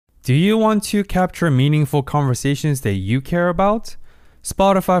Do you want to capture meaningful conversations that you care about?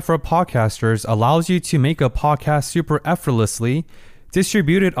 Spotify for Podcasters allows you to make a podcast super effortlessly,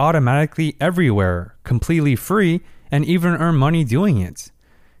 distribute it automatically everywhere, completely free, and even earn money doing it.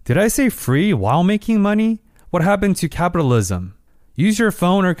 Did I say free while making money? What happened to capitalism? Use your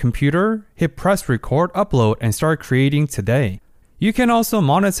phone or computer, hit press record, upload, and start creating today. You can also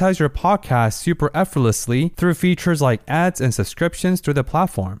monetize your podcast super effortlessly through features like ads and subscriptions through the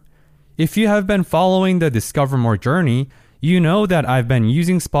platform. If you have been following the Discover More journey, you know that I've been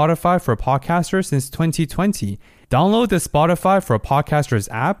using Spotify for Podcasters since 2020. Download the Spotify for Podcasters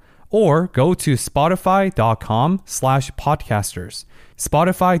app or go to spotify.com/podcasters.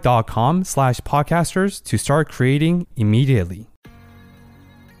 Spotify.com/podcasters to start creating immediately.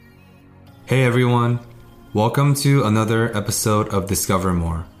 Hey everyone, welcome to another episode of Discover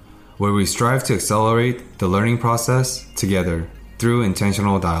More, where we strive to accelerate the learning process together through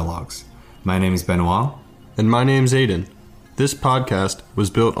intentional dialogues. My name is Benoit. And my name's Aiden. This podcast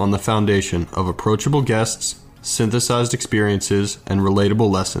was built on the foundation of approachable guests, synthesized experiences, and relatable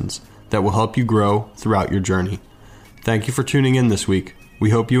lessons that will help you grow throughout your journey. Thank you for tuning in this week.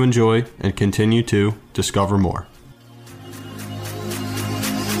 We hope you enjoy and continue to discover more.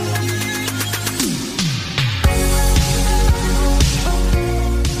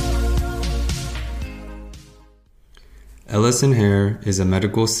 Allison Hare is a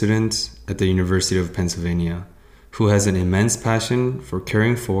medical student at the University of Pennsylvania who has an immense passion for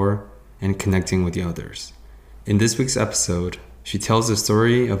caring for and connecting with the others. In this week's episode, she tells the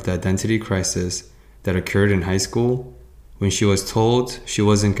story of the identity crisis that occurred in high school when she was told she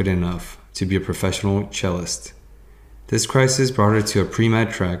wasn't good enough to be a professional cellist. This crisis brought her to a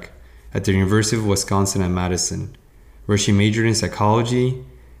pre-med track at the University of Wisconsin at Madison, where she majored in psychology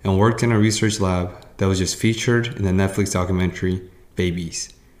and worked in a research lab that was just featured in the Netflix documentary, Babies.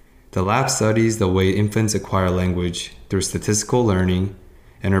 The lab studies the way infants acquire language through statistical learning,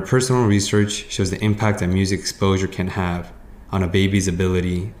 and her personal research shows the impact that music exposure can have on a baby's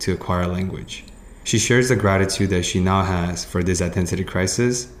ability to acquire language. She shares the gratitude that she now has for this identity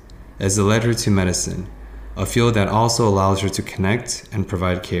crisis as it led her to medicine, a field that also allows her to connect and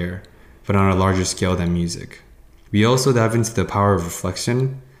provide care, but on a larger scale than music. We also dive into the power of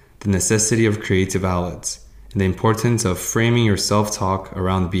reflection, the necessity of creative outlets, and the importance of framing your self-talk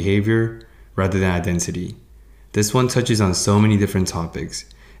around behavior rather than identity. This one touches on so many different topics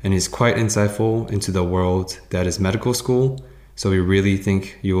and is quite insightful into the world that is medical school, so we really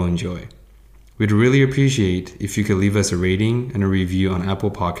think you will enjoy. We'd really appreciate if you could leave us a rating and a review on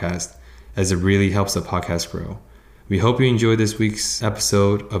Apple Podcast, as it really helps the podcast grow. We hope you enjoy this week's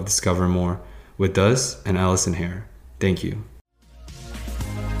episode of Discover More with us and Allison Hare. Thank you.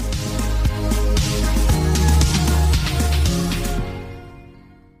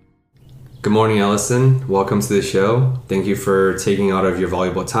 Good morning, Allison. Welcome to the show. Thank you for taking out of your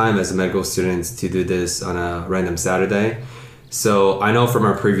valuable time as a medical student to do this on a random Saturday. So I know from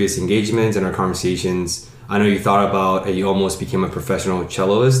our previous engagements and our conversations, I know you thought about and you almost became a professional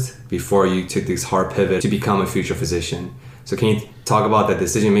celloist before you took this hard pivot to become a future physician. So can you talk about that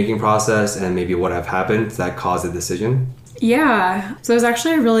decision-making process and maybe what have happened that caused the decision? Yeah. So it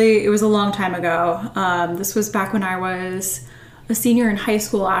was a long time ago. This was back when I was a senior in high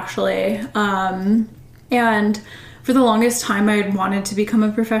school, actually. And for the longest time, I had wanted to become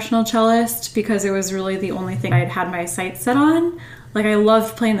a professional cellist because it was really the only thing I'd had my sights set on. Like, I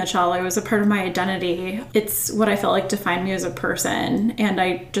loved playing the cello. It was a part of my identity. It's what I felt like defined me as a person. And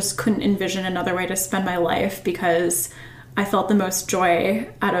I just couldn't envision another way to spend my life because I felt the most joy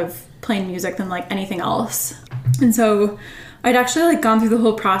out of playing music than like anything else. And so I'd actually gone through the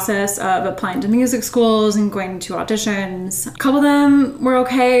whole process of applying to music schools and going to auditions. A couple of them were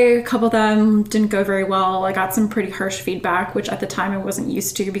okay, a couple of them didn't go very well. I got some pretty harsh feedback, which at the time I wasn't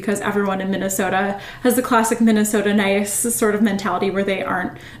used to because everyone in Minnesota has the classic Minnesota nice sort of mentality where they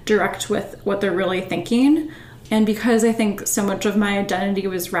aren't direct with what they're really thinking. And because I think so much of my identity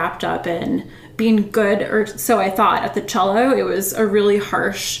was wrapped up in being good, or so I thought, at the cello, it was a really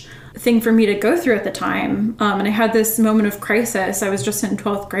harsh thing for me to go through at the time. And I had this moment of crisis. I was just in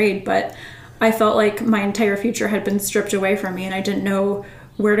 12th grade, but I felt like my entire future had been stripped away from me and I didn't know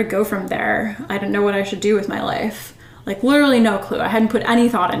where to go from there. I didn't know what I should do with my life. Like, literally no clue. I hadn't put any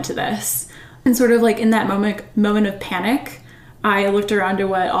thought into this. And sort of like in that moment of panic, I looked around to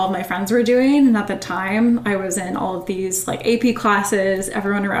what all of my friends were doing. And at the time I was in all of these like AP classes.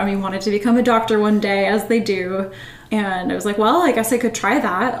 Everyone around me wanted to become a doctor one day, as they do. And I was like, well, I guess I could try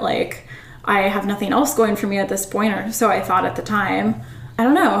that. Like, I have nothing else going for me at this point, or so I thought at the time. I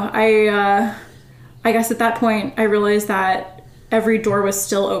don't know. I guess at that point I realized that every door was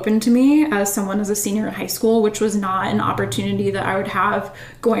still open to me as a senior in high school, which was not an opportunity that I would have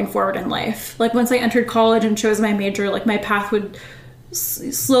going forward in life. Like once I entered college and chose my major, like my path would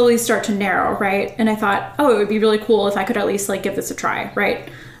slowly start to narrow, right? And I thought, oh, it would be really cool if I could at least like give this a try, right?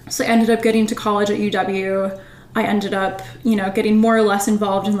 So I ended up getting to college at UW. I ended up, getting more or less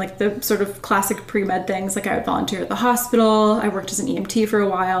involved in like the sort of classic pre-med things. Like I would volunteer at the hospital. I worked as an EMT for a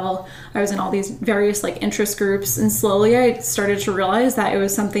while. I was in all these various like interest groups. And slowly I started to realize that it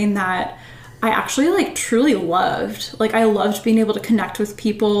was something that I actually like truly loved. Like I loved being able to connect with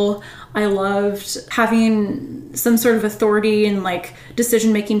people. I loved having some sort of authority and like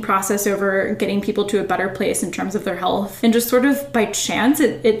decision-making process over getting people to a better place in terms of their health. And just sort of by chance,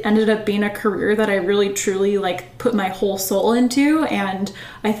 it ended up being a career that I really truly like put my whole soul into. And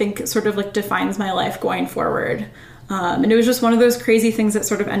I think sort of like defines my life going forward. And it was just one of those crazy things that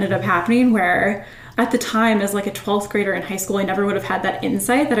sort of ended up happening where at the time as like a 12th grader in high school, I never would have had that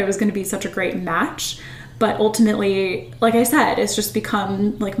insight that I was going to be such a great match. But ultimately, like I said, it's just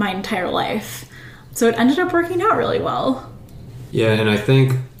become like my entire life. So it ended up working out really well. Yeah, and I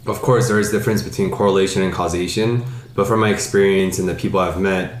think, of course, there is a difference between correlation and causation. But from my experience and the people I've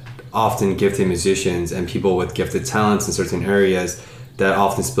met, often gifted musicians and people with gifted talents in certain areas, that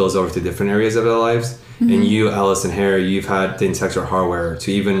often spills over to different areas of their lives. Mm-hmm. And you, Allison Hare, you've had the intellectual hardware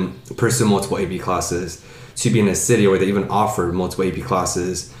to even pursue multiple AP classes, to be in a city where they even offer multiple AP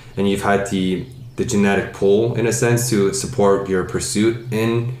classes, and you've had the genetic pull, in a sense, to support your pursuit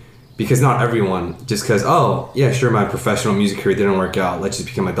in, because not everyone, just because, oh, yeah, sure, my professional music career didn't work out, let's just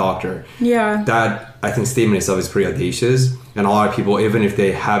become a doctor. Yeah. That, I think, statement itself is pretty audacious. And a lot of people, even if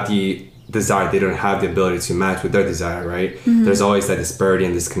they have the desire, they don't have the ability to match with their desire, right? Mm-hmm. There's always that disparity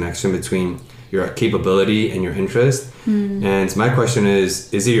and disconnection between your capability and your interest. Mm-hmm. And my question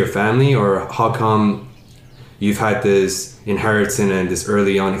is it your family, or how come you've had this inheritance and this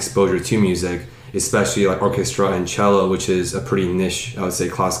early on exposure to music, especially like orchestra and cello, which is a pretty niche, I would say,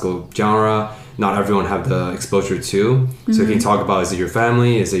 classical genre. Not everyone have the exposure to. Mm-hmm. So can you talk about, is it your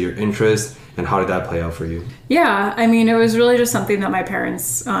family? Is it your interest? And how did that play out for you? Yeah, I mean, it was really just something that my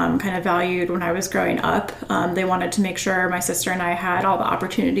parents kind of valued when I was growing up. They wanted to make sure my sister and I had all the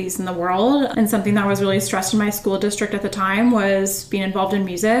opportunities in the world. And something that was really stressed in my school district at the time was being involved in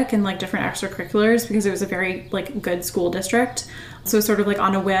music and like different extracurriculars, because it was a very like good school district. So sort of like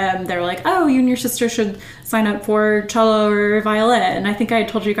on a whim, they were like, oh, you and your sister should sign up for cello or violin. And I think I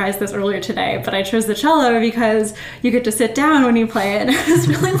told you guys this earlier today, but I chose the cello because you get to sit down when you play it. And it was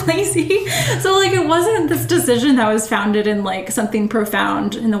really lazy. So like it wasn't this decision that was founded in like something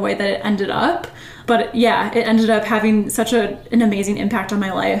profound in the way that it ended up. But yeah, it ended up having such an amazing impact on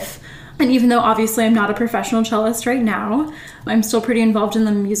my life. And even though obviously I'm not a professional cellist right now, I'm still pretty involved in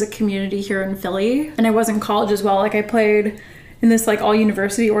the music community here in Philly. And I was in college as well. Like I played in this like all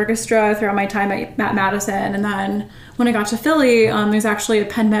university orchestra throughout my time at Madison. And then when I got to Philly, there's actually a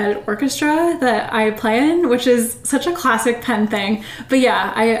Penn Med orchestra that I play in, which is such a classic Penn thing. But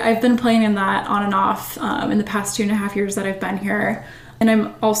yeah, I've been playing in that on and off in the past 2.5 years that I've been here. And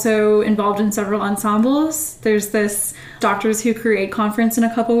I'm also involved in several ensembles. There's this Doctors Who Create conference in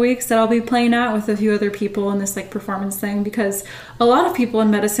a couple weeks that I'll be playing at with a few other people in this like performance thing, because a lot of people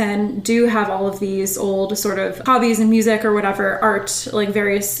in medicine do have all of these old sort of hobbies in music or whatever, art, like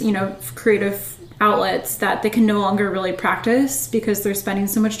various, creative outlets that they can no longer really practice because they're spending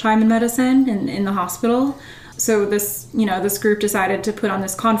so much time in medicine and in the hospital. So this group decided to put on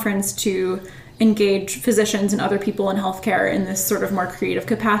this conference to engage physicians and other people in healthcare in this sort of more creative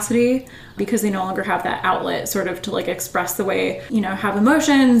capacity, because they no longer have that outlet sort of to like express the way, have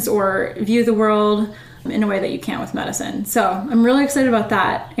emotions or view the world in a way that you can't with medicine. So I'm really excited about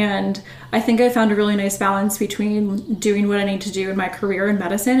that. And I think I found a really nice balance between doing what I need to do in my career in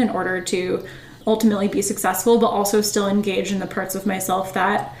medicine in order to ultimately be successful, but also still engage in the parts of myself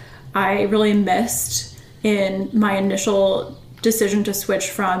that I really missed in my initial decision to switch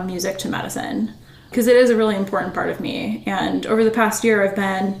from music to medicine, because it is a really important part of me. And over the past year, I've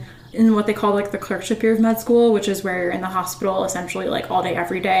been in what they call like the clerkship year of med school, which is where you're in the hospital essentially like all day,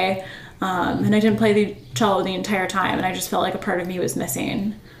 every day. And I didn't play the cello the entire time, and I just felt like a part of me was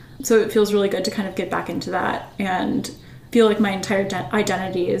missing. So it feels really good to kind of get back into that and feel like my entire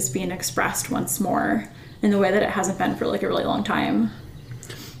identity is being expressed once more in the way that it hasn't been for like a really long time.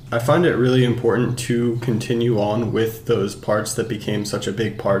 I find it really important to continue on with those parts that became such a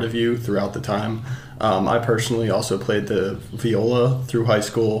big part of you throughout the time. I personally also played the viola through high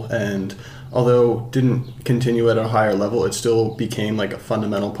school, and although didn't continue at a higher level, it still became like a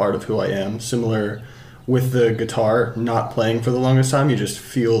fundamental part of who I am. Similar with the guitar, not playing for the longest time, you just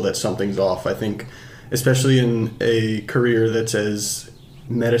feel that something's off. I think especially in a career that's as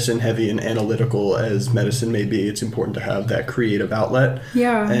medicine heavy and analytical as medicine may be, it's important to have that creative outlet.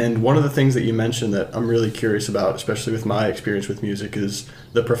 Yeah. And one of the things that you mentioned that I'm really curious about, especially with my experience with music, is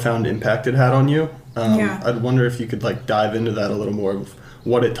the profound impact it had on you. I'd wonder if you could like dive into that a little more, of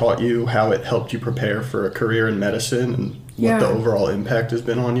what it taught you, how it helped you prepare for a career in medicine, and what the overall impact has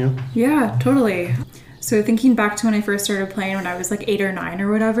been on you. Yeah, totally. So thinking back to when I first started playing when I was like 8 or 9 or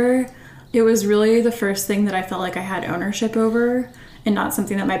whatever, it was really the first thing that I felt like I had ownership over, and not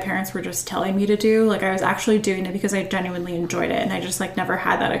something that my parents were just telling me to do. Like, I was actually doing it because I genuinely enjoyed it, and I just like never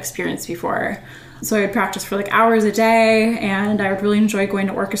had that experience before. So I would practice for like hours a day, and I would really enjoy going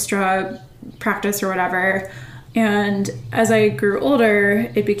to orchestra practice or whatever. And as I grew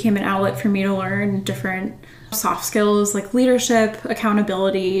older, it became an outlet for me to learn different soft skills like leadership,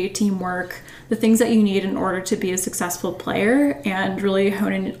 accountability, teamwork, the things that you need in order to be a successful player, and really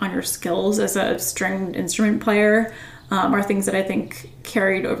honing on your skills as a stringed instrument player. Are things that I think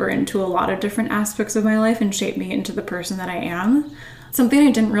carried over into a lot of different aspects of my life and shaped me into the person that I am. Something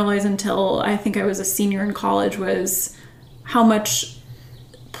I didn't realize until I think I was a senior in college was how much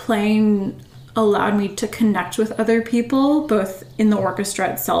playing allowed me to connect with other people, both in the orchestra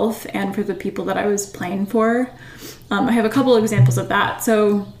itself and for the people that I was playing for. I have a couple of examples of that.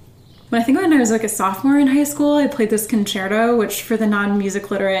 So when I was like a sophomore in high school, I played this concerto, which for the non-music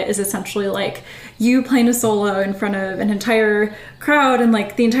literate is essentially like you playing a solo in front of an entire crowd, and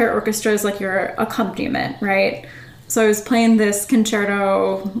like the entire orchestra is like your accompaniment, right? So I was playing this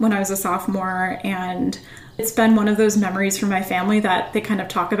concerto when I was a sophomore, and it's been one of those memories from my family that they kind of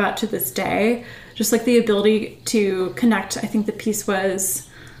talk about to this day. Just like the ability to connect. I think the piece was,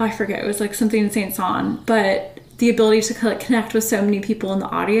 I forget, it was like something in Saint Saëns, but the ability to connect with so many people in the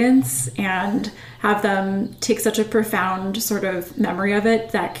audience and have them take such a profound sort of memory of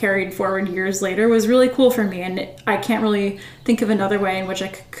it that carried forward years later was really cool for me. And I can't really think of another way in which I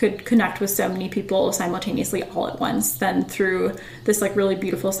could connect with so many people simultaneously all at once than through this like really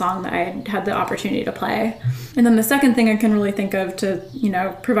beautiful song that I had the opportunity to play. And then the second thing I can really think of to,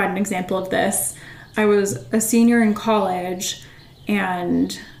 provide an example of this, I was a senior in college,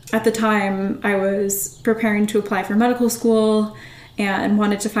 and at the time, I was preparing to apply for medical school and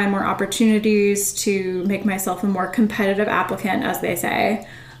wanted to find more opportunities to make myself a more competitive applicant, as they say.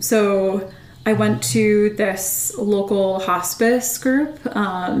 So I went to this local hospice group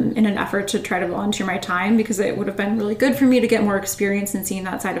in an effort to try to volunteer my time, because it would have been really good for me to get more experience in seeing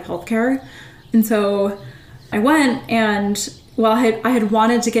that side of healthcare. And so I went, and while I had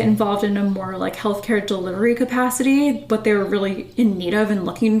wanted to get involved in a more like healthcare delivery capacity, what they were really in need of and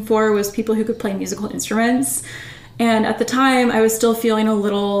looking for was people who could play musical instruments. And at the time, I was still feeling a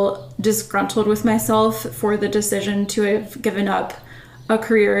little disgruntled with myself for the decision to have given up a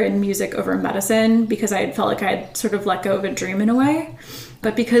career in music over medicine, because I had felt like I had sort of let go of a dream in a way.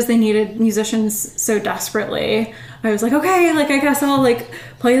 But because they needed musicians so desperately, I was like, okay, like I guess I'll like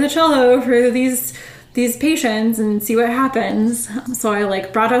play the cello for these patients and see what happens. So I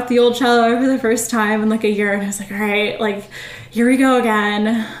like brought out the old cello for the first time in like a year, and I was like, all right, like here we go again.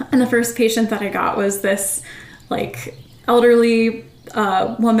 And the first patient that I got was this like elderly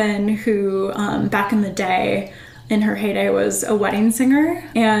woman who back in the day, in her heyday, was a wedding singer.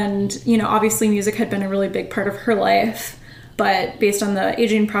 And, obviously music had been a really big part of her life. But based on the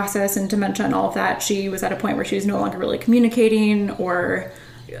aging process and dementia and all of that, she was at a point where she was no longer really communicating, or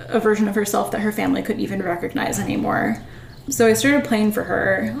a version of herself that her family couldn't even recognize anymore. So I started playing for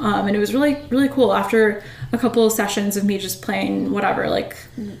her, and it was really, really cool. After a couple of sessions of me just playing whatever, like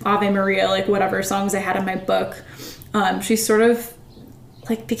Ave Maria, like whatever songs I had in my book, she sort of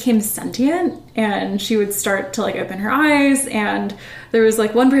like became sentient, and she would start to like open her eyes. And there was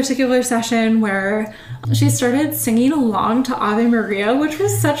like one particular session where she started singing along to Ave Maria, which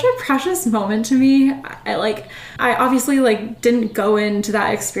was such a precious moment to me. I obviously like didn't go into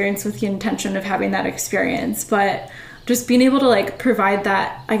that experience with the intention of having that experience, but just being able to like provide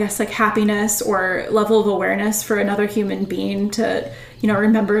that, I guess, like happiness or level of awareness for another human being to,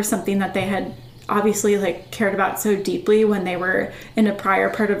 remember something that they had obviously like cared about so deeply when they were in a prior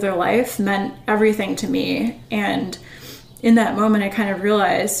part of their life meant everything to me. And in that moment, I kind of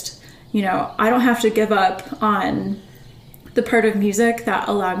realized, I don't have to give up on the part of music that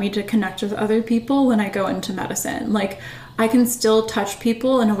allowed me to connect with other people when I go into medicine. Like, I can still touch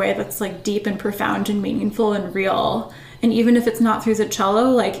people in a way that's like deep and profound and meaningful and real. And even if it's not through the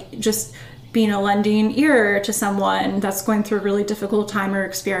cello, like just being a lending ear to someone that's going through a really difficult time or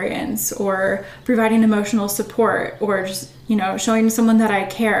experience, or providing emotional support, or just, showing someone that I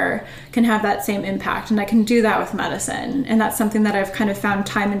care can have that same impact. And I can do that with medicine. And that's something that I've kind of found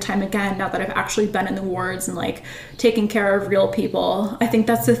time and time again now that I've actually been in the wards and like taking care of real people. I think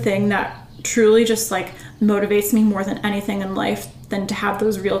that's the thing that truly just like motivates me more than anything in life, than to have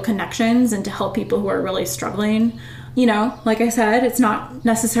those real connections and to help people who are really struggling. Like I said, it's not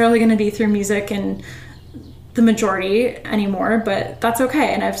necessarily going to be through music and the majority anymore, but that's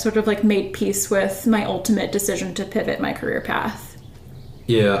okay. And I've sort of like made peace with my ultimate decision to pivot my career path.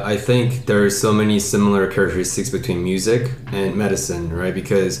 Yeah, I think there's so many similar characteristics between music and medicine, right?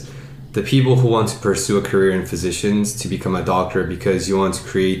 Because the people who want to pursue a career in physicians, to become a doctor because you want to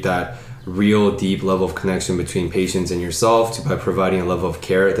create that real deep level of connection between patients and yourself by providing a level of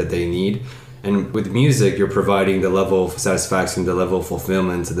care that they need. And with music, you're providing the level of satisfaction, the level of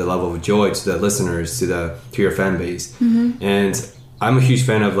fulfillment, the level of joy to the listeners, to your fan base. Mm-hmm. And I'm a huge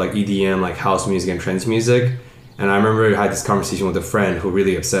fan of like EDM, like house music and trance music. And I remember I had this conversation with a friend who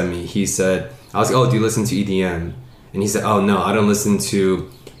really upset me. He said, I was like, oh, do you listen to EDM? And he said, oh, no, I don't listen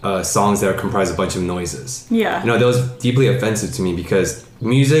to songs that are comprised of a bunch of noises. Yeah. That was deeply offensive to me, because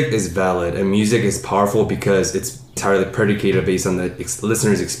music is valid and music is powerful because it's entirely predicated based on the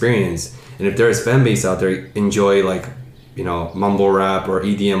listener's experience. And if there's fan base out there enjoy like, mumble rap or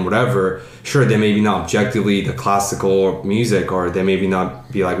EDM, whatever, sure, they may be not objectively the classical music, or they maybe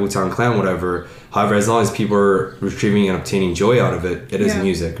not be like Wu-Tang Clan, whatever. However, as long as people are retrieving and obtaining joy out of it, it is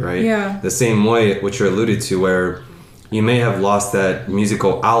music, right? Yeah. The same way, which you alluded to, where you may have lost that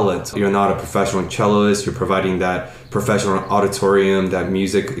musical outlet. You're not a professional cellist. You're providing that professional auditorium, that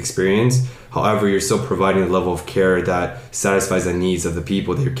music experience. However, you're still providing a level of care that satisfies the needs of the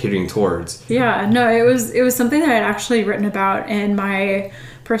people that you're catering towards. Yeah, no, it was something that I'd actually written about in my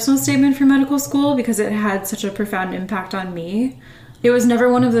personal statement for medical school, because it had such a profound impact on me. It was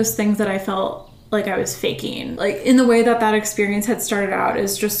never one of those things that I felt like I was faking. Like, in the way that experience had started out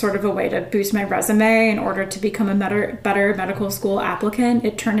is just sort of a way to boost my resume in order to become a better medical school applicant.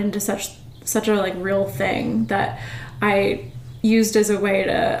 It turned into such a like real thing that I used as a way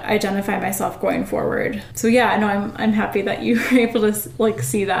to identify myself going forward. So yeah, no, I'm happy that you were able to like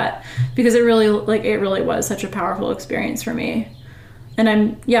see that, because it really was such a powerful experience for me. And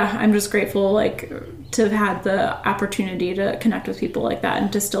I'm just grateful like to have had the opportunity to connect with people like that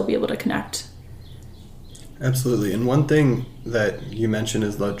and to still be able to connect. Absolutely. And one thing that you mentioned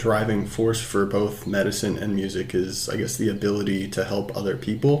is the driving force for both medicine and music is, I guess, the ability to help other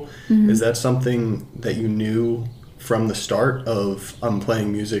people. Mm-hmm. Is that something that you knew from the start of I'm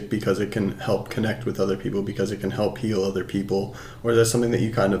playing music because it can help connect with other people, because it can help heal other people? Or is that something that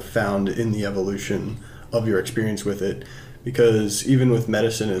you kind of found in the evolution of your experience with it? Because even with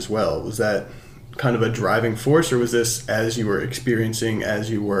medicine as well, was that kind of a driving force, or was this as you were experiencing,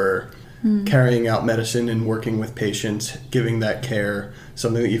 as you were carrying out medicine and working with patients, giving that care,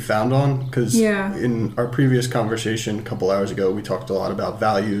 something that you found on? Because in our previous conversation a couple hours ago, we talked a lot about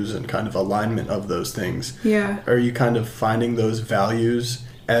values and kind of alignment of those things. Yeah. Are you kind of finding those values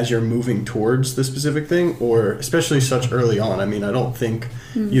as you're moving towards the specific thing, or especially such early on? I mean, I don't think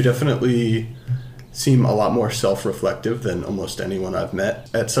you definitely seem a lot more self-reflective than almost anyone I've met.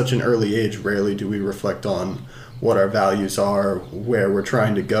 At such an early age, rarely do we reflect on what our values are, where we're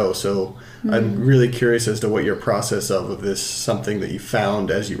trying to go. So I'm really curious as to what your process of this, something that you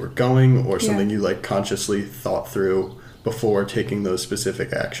found as you were going, or something you like consciously thought through before taking those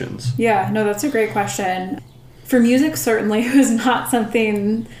specific actions. Yeah, no, that's a great question. For music, certainly it was not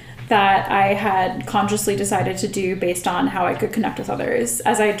something that I had consciously decided to do based on how I could connect with others.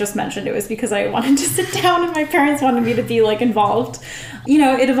 As I just mentioned, it was because I wanted to sit down and my parents wanted me to be like involved.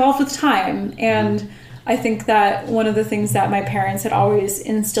 It evolved with time. And I think that one of the things that my parents had always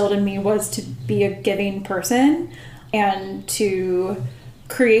instilled in me was to be a giving person and to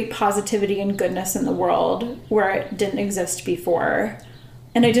create positivity and goodness in the world where it didn't exist before.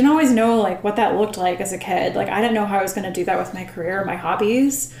 And I didn't always know like what that looked like as a kid. Like, I didn't know how I was going to do that with my career or my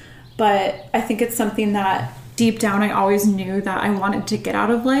hobbies. But I think it's something that deep down I always knew that I wanted to get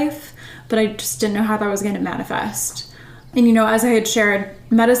out of life, but I just didn't know how that was going to manifest. And, as I had shared,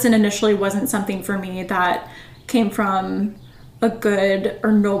 medicine initially wasn't something for me that came from a good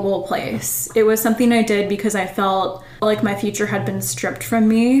or noble place. It was something I did because I felt like my future had been stripped from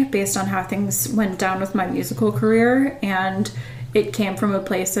me based on how things went down with my musical career. And it came from a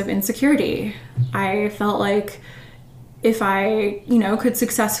place of insecurity. I felt like if I, could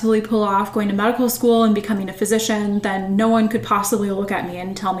successfully pull off going to medical school and becoming a physician, then no one could possibly look at me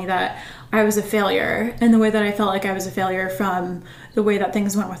and tell me that I was a failure. And the way that I felt like I was a failure from the way that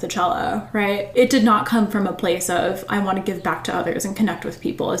things went with the cello, right? It did not come from a place of, I want to give back to others and connect with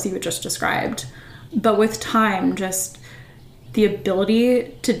people, as you had just described. But with time, just the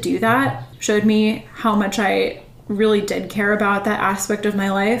ability to do that showed me how much I really did care about that aspect of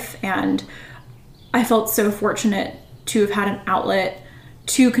my life. And I felt so fortunate to have had an outlet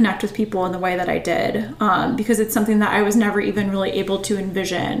to connect with people in the way that I did, because it's something that I was never even really able to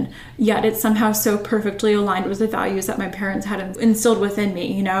envision, yet it's somehow so perfectly aligned with the values that my parents had instilled within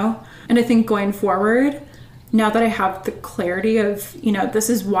me, you know? And I think going forward, now that I have the clarity of, you know, this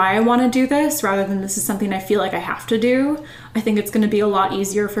is why I want to do this rather than this is something I feel like I have to do, I think it's going to be a lot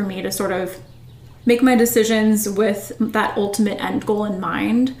easier for me to sort of make my decisions with that ultimate end goal in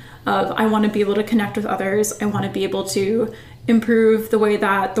mind of, I want to be able to connect with others. I want to be able to improve the way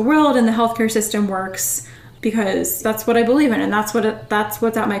that the world and the healthcare system works, because that's what I believe in, and that's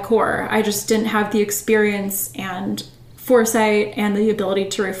what's at my core. I just didn't have the experience and foresight and the ability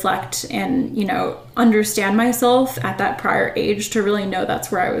to reflect and, you know, understand myself at that prior age to really know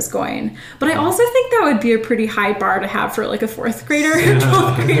that's where I was going. But I also think that would be a pretty high bar to have for like a 4th grader or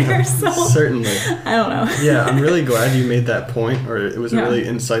 12th grader. So Certainly. I don't know. Yeah, I'm really glad you made that point, or it was a really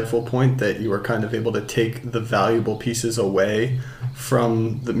insightful point that you were kind of able to take the valuable pieces away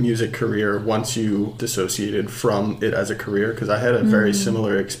from the music career once you dissociated from it as a career, because I had a very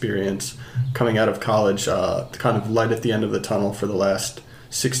similar experience coming out of college. Kind of light at the end of the tunnel for the last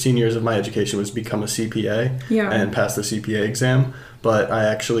 16 years of my education was become a CPA and pass the CPA exam, but I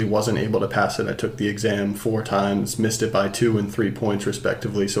actually wasn't able to pass it. I took the exam 4 times, missed it by 2 and 3 points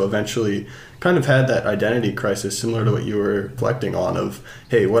respectively, so eventually kind of had that identity crisis similar to what you were reflecting on of,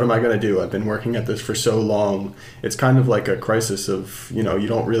 hey, what am I going to do? I've been working at this for so long. It's kind of like a crisis of, you know, you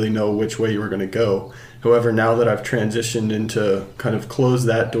don't really know which way you were going to go. However, now that I've transitioned into kind of closed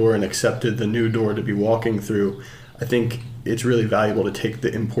that door and accepted the new door to be walking through, I think it's really valuable to take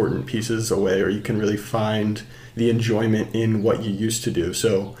the important pieces away, or you can really find the enjoyment in what you used to do.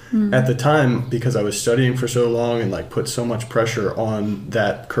 So at the time, because I was studying for so long and like put so much pressure on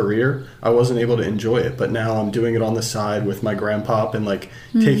that career, I wasn't able to enjoy it. But now I'm doing it on the side with my grandpop and like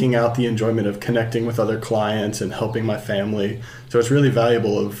taking out the enjoyment of connecting with other clients and helping my family. So it's really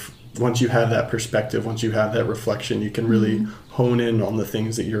valuable of, once you have that perspective, once you have that reflection, you can really hone in on the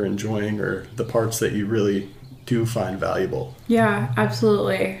things that you're enjoying or the parts that you really do find valuable. Yeah,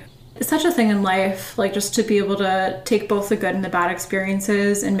 absolutely. It's such a thing in life, like just to be able to take both the good and the bad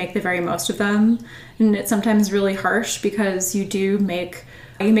experiences and make the very most of them. And it's sometimes really harsh because you make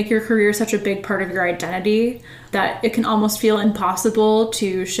your career such a big part of your identity that it can almost feel impossible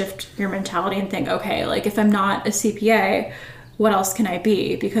to shift your mentality and think, okay, like if I'm not a CPA, what else can I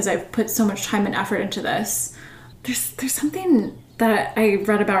be? Because I've put so much time and effort into this. There's something that I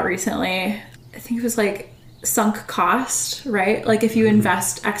read about recently. I think it was like sunk cost, right? Like if you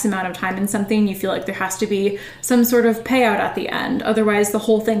invest X amount of time in something, you feel like there has to be some sort of payout at the end. Otherwise, the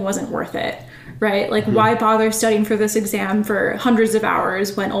whole thing wasn't worth it, right? Like why bother studying for this exam for hundreds of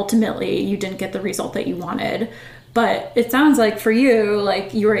hours when ultimately you didn't get the result that you wanted? But it sounds like for you,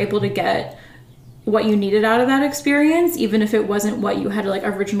 like you were able to get what you needed out of that experience, even if it wasn't what you had like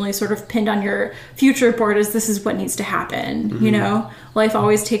originally sort of pinned on your future board as this is what needs to happen. You know, life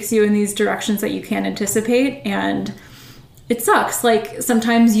always takes you in these directions that you can't anticipate, and it sucks. Like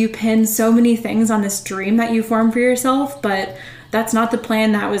sometimes you pin so many things on this dream that you form for yourself, but that's not the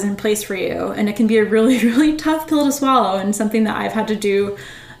plan that was in place for you, and it can be a really, really tough pill to swallow, and something that I've had to do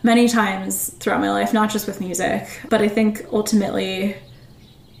many times throughout my life, not just with music. But I think ultimately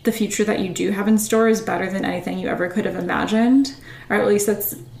the future that you do have in store is better than anything you ever could have imagined, or at least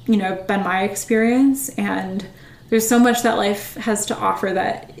that's, you know, been my experience. And there's so much that life has to offer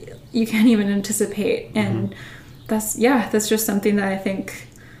that you can't even anticipate. And that's just something that I think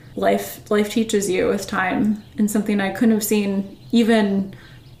life teaches you with time, and something I couldn't have seen even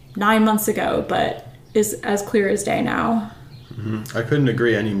 9 months ago, but is as clear as day now. I couldn't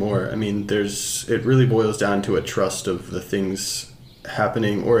agree anymore. I mean, it really boils down to a trust of the things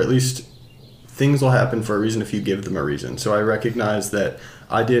happening, or at least things will happen for a reason if you give them a reason. So I recognize that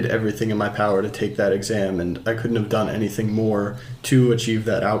I did everything in my power to take that exam, and I couldn't have done anything more to achieve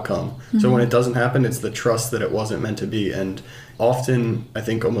that outcome. So when it doesn't happen, it's the trust that it wasn't meant to be. And often, I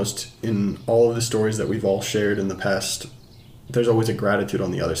think almost in all of the stories that we've all shared in the past, there's always a gratitude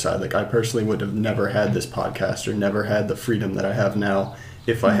on the other side. Like I personally would have never had this podcast or never had the freedom that I have now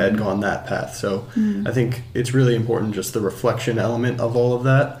if I had gone that path. So I think it's really important, just the reflection element of all of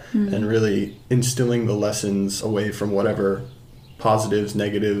that, and really instilling the lessons away from whatever positives,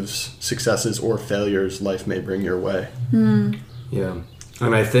 negatives, successes, or failures life may bring your way. Yeah.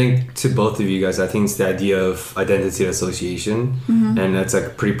 And I think to both of you guys, I think it's the idea of identity association. And that's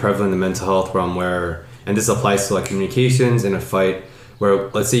like pretty prevalent in the mental health realm where, and this applies to like communications in a fight where,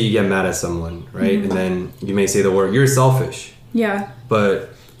 let's say you get mad at someone, right? And then you may say the word, you're selfish. Yeah.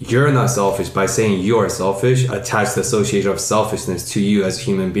 But you're not selfish. By saying you are selfish, attach the association of selfishness to you as a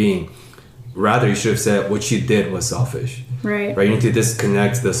human being. Rather, you should have said what you did was selfish. Right. You need to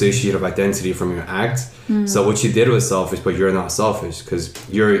disconnect the association of identity from your act. So what you did was selfish, but you're not selfish because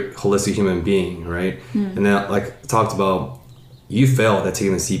you're a holistic human being, right? And then, like talked about, you failed at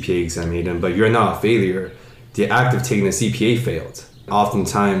taking the CPA exam, Aiden, but you're not a failure. The act of taking the CPA failed.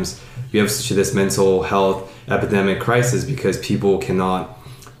 Oftentimes, we have such this mental health epidemic crisis because people cannot,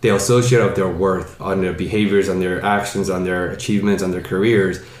 they associate of their worth on their behaviors, on their actions, on their achievements, on their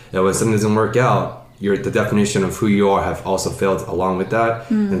careers. And when something doesn't work out, the definition of who you are have also failed along with that.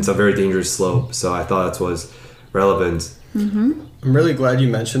 And it's a very dangerous slope. So I thought that was relevant. I'm really glad you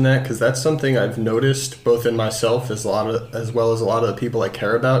mentioned that because that's something I've noticed both in myself as well as a lot of the people I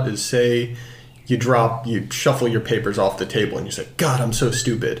care about is say you shuffle your papers off the table and you say, God, I'm so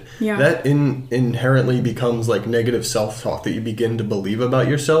stupid. Yeah. That inherently becomes like negative self-talk that you begin to believe about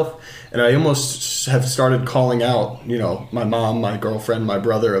yourself. And I almost have started calling out, my mom, my girlfriend, my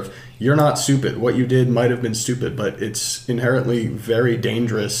brother of, you're not stupid. What you did might have been stupid, but it's inherently very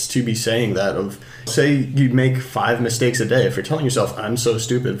dangerous to be saying that of, say you make 5 mistakes a day. If you're telling yourself, I'm so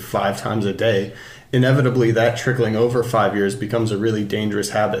stupid 5 times a day, inevitably that trickling over 5 years becomes a really dangerous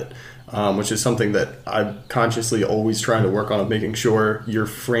habit. Which is something that I'm consciously always trying to work on, of making sure you're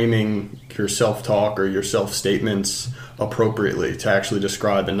framing your self-talk or your self-statements appropriately to actually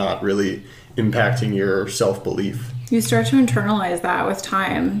describe and not really impacting your self-belief. You start to internalize that with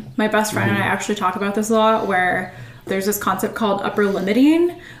time. My best friend and I actually talk about this a lot, where there's this concept called upper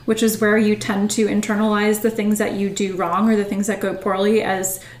limiting, which is where you tend to internalize the things that you do wrong or the things that go poorly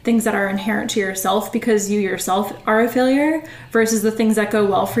as things that are inherent to yourself because you yourself are a failure, versus the things that go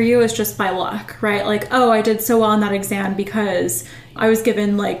well for you is just by luck, right? Like, oh, I did so well in that exam because I was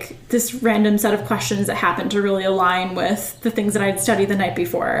given like this random set of questions that happened to really align with the things that I'd studied the night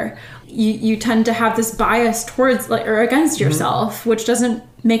before. You tend to have this bias towards or against yourself, which doesn't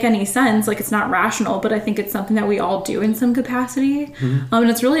make any sense. Like, it's not rational, but I think it's something that we all do in some capacity. And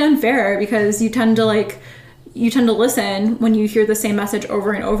it's really unfair because you tend to listen when you hear the same message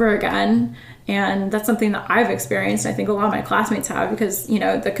over and over again. And that's something that I've experienced. I think a lot of my classmates have, because,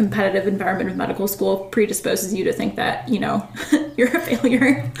 the competitive environment of medical school predisposes you to think that, you're a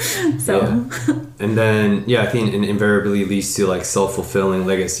failure. So, And then, I think it invariably leads to like self-fulfilling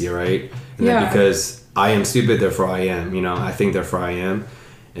legacy, right? And then because I am stupid, therefore I am, I think, therefore I am.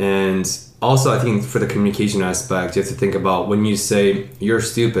 And also, I think for the communication aspect, you have to think about when you say you're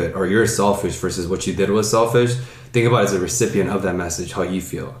stupid or you're selfish versus what you did was selfish, think about it as a recipient of that message, how you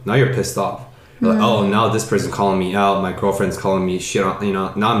feel. Now you're pissed off. You're like, oh, now this person's calling me out, my girlfriend's calling me shit,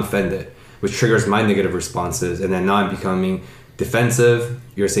 now I'm offended, which triggers my negative responses. And then now I'm becoming defensive.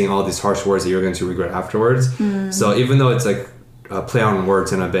 You're saying all these harsh words that you're going to regret afterwards. So even though it's like a play on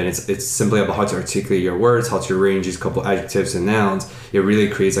words in a bit, it's simply about how to articulate your words, how to arrange these couple adjectives and nouns. It really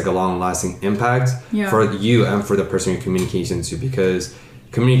creates like a long-lasting impact for you and for the person you're communicating to, because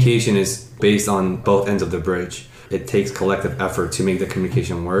communication is based on both ends of the bridge. It takes collective effort to make the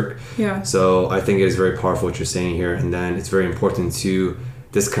communication work. So I think it is very powerful what you're saying here, and then it's very important to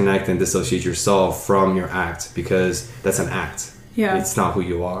disconnect and dissociate yourself from your act, because that's an act. It's not who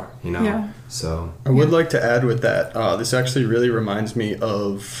you are, So I would like to add with that, this actually really reminds me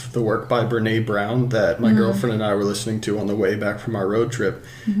of the work by Brene Brown that my girlfriend and I were listening to on the way back from our road trip.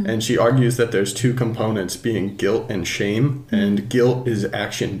 And she argues that there's 2 components, being guilt and shame. And guilt is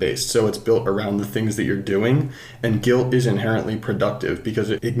action-based, so it's built around the things that you're doing. And guilt is inherently productive because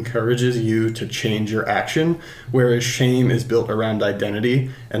it encourages you to change your action, whereas shame is built around identity,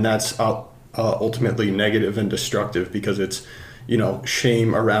 and that's ultimately negative and destructive because it's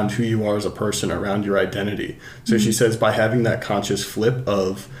shame around who you are as a person, around your identity. So she says by having that conscious flip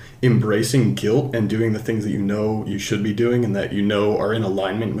of embracing guilt and doing the things that you should be doing and that are in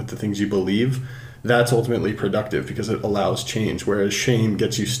alignment with the things you believe, that's ultimately productive because it allows change. Whereas shame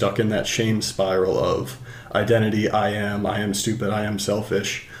gets you stuck in that shame spiral of identity, I am stupid, I am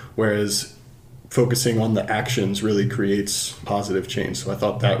selfish. Whereas focusing on the actions really creates positive change. So I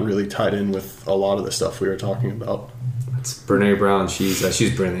thought that really tied in with a lot of the stuff we were talking about. It's Brene Brown.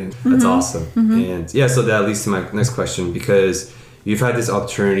 She's brilliant. That's awesome. And so that leads to my next question, because you've had this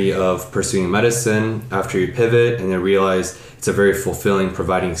opportunity of pursuing medicine after you pivot and then realize it's a very fulfilling,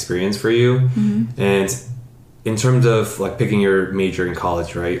 providing experience for you. And in terms of like picking your major in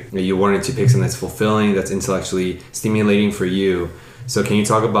college, right? You wanted to pick something that's fulfilling, that's intellectually stimulating for you. So can you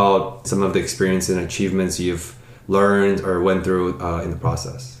talk about some of the experience and achievements you've learned or went through in the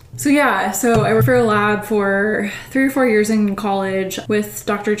process? So I worked for a lab for 3 or 4 years in college with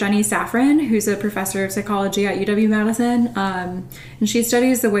Dr. Jenny Safran, who's a professor of psychology at UW-Madison. And she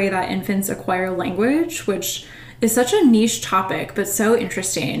studies the way that infants acquire language, which is such a niche topic, but so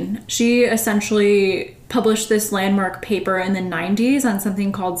interesting. She essentially published this landmark paper in the 90s on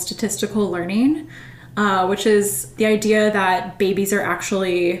something called statistical learning, which is the idea that babies are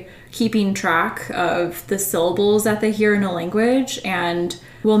actually keeping track of the syllables that they hear in a language and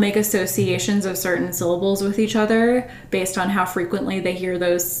will make associations of certain syllables with each other based on how frequently they hear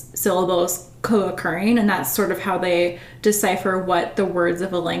those syllables co-occurring, and that's sort of how they decipher what the words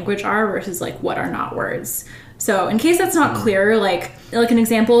of a language are versus like what are not words. So in case that's not clear, like an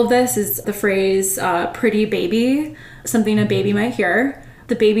example of this is the phrase pretty baby, something a baby might hear.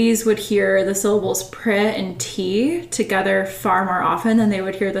 The babies would hear the syllables pr and t together far more often than they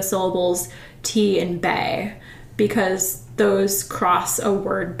would hear the syllables t and bay, because those cross a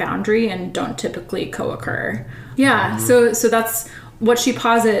word boundary and don't typically co-occur. Yeah, so that's what she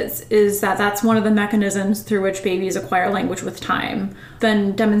posits, is that that's one of the mechanisms through which babies acquire language with time.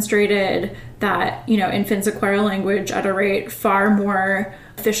 Then demonstrated that, infants acquire language at a rate far more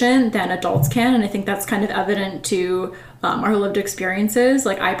efficient than adults can, and I think that's kind of evident to our lived experiences.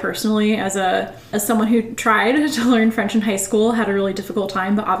 Like I personally, as someone who tried to learn French in high school, had a really difficult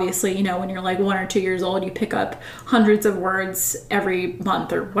time, but obviously, when you're like 1 or 2 years old, you pick up hundreds of words every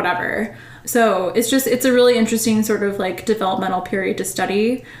month or whatever. So it's a really interesting sort of like developmental period to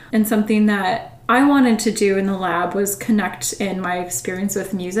study, and something that I wanted to do in the lab was connect in my experience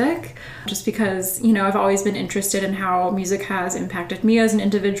with music, just because, I've always been interested in how music has impacted me as an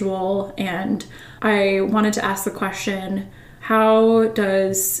individual. And I wanted to ask the question, how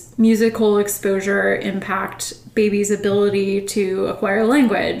does musical exposure impact babies' ability to acquire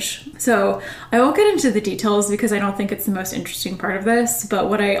language? So I won't get into the details because I don't think it's the most interesting part of this, but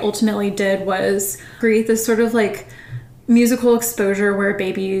what I ultimately did was create this sort of like musical exposure where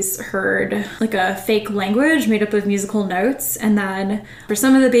babies heard like a fake language made up of musical notes, and then for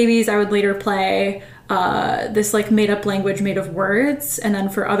some of the babies I would later play this like made up language made of words, and then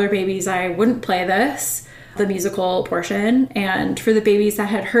for other babies I wouldn't play the musical portion. And for the babies that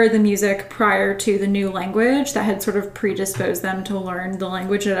had heard the music prior to the new language, that had sort of predisposed them to learn the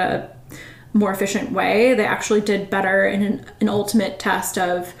language at a more efficient way, they actually did better in an ultimate test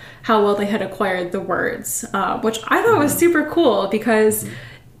of how well they had acquired the words, which I thought was super cool, because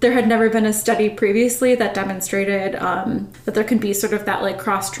there had never been a study previously that demonstrated that there can be sort of that like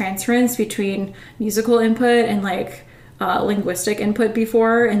cross-transference between musical input and like linguistic input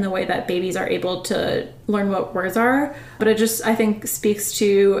before, in the way that babies are able to learn what words are. But it just, I think, speaks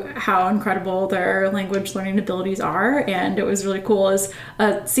to how incredible their language learning abilities are. And it was really cool as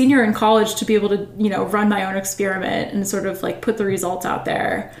a senior in college to be able to, run my own experiment and sort of like put the results out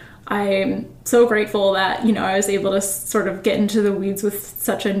there. I'm so grateful that, I was able to sort of get into the weeds with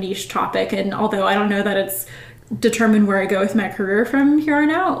such a niche topic. And although I don't know that it's determined where I go with my career from here on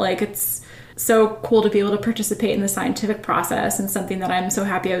out, like it's so cool to be able to participate in the scientific process, and something that I'm so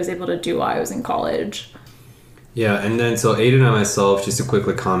happy I was able to do while I was in college. Yeah, and then so Aiden and myself, just to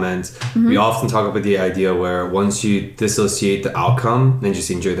quickly comment, we often talk about the idea where once you dissociate the outcome and just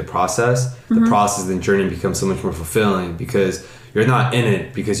enjoy the process, the process and journey becomes so much more fulfilling, because you're not in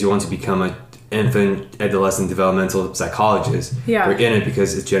it because you want to become an infant, adolescent, developmental psychologist. Yeah. You're in it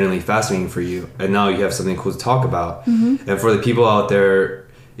because it's genuinely fascinating for you, and now you have something cool to talk about. And for the people out there,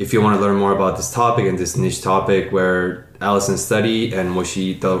 if you want to learn more about this topic and this niche topic where Allison studied and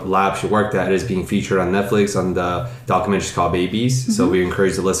the lab she worked at, is being featured on Netflix on the documentary called Babies. So we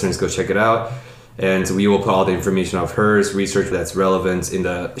encourage the listeners to go check it out. And we will put all the information of hers research that's relevant in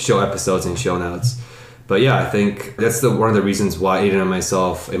the show episodes and show notes. But yeah, I think that's one of the reasons why Aiden and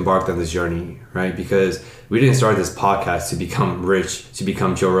myself embarked on this journey, right? Because we didn't start this podcast to become rich, to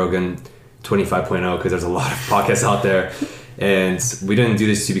become Joe Rogan 25.0, because there's a lot of podcasts out there. And we didn't do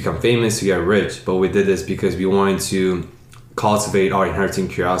this to become famous, to get rich, but we did this because we wanted to cultivate our inheriting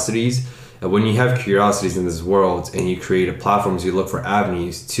curiosities. And when you have curiosities in this world and you create a platform, you look for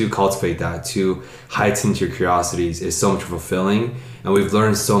avenues to cultivate that, to heighten your curiosities, is so much fulfilling. And we've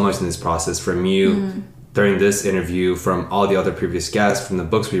learned so much in this process from you during this interview, from all the other previous guests, from the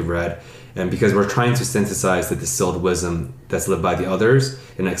books we've read. And because we're trying to synthesize the distilled wisdom that's lived by the others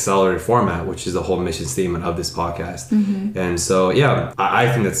in an accelerated format, which is the whole mission statement of this podcast. And so, yeah, I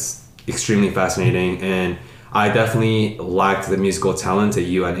think that's extremely fascinating. And I definitely lacked the musical talent that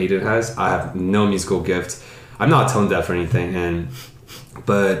you and Aiden has. I have no musical gift. I'm not tone deaf or anything.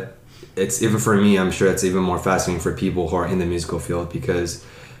 But it's even for me, I'm sure it's even more fascinating for people who are in the musical field because,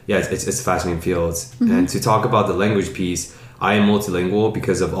 yeah, it's a fascinating field. And to talk about the language piece, I am multilingual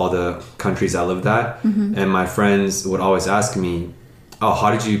because of all the countries I lived at. And my friends would always ask me, oh,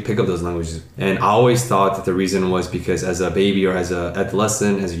 how did you pick up those languages? And I always thought that the reason was because as a baby or as a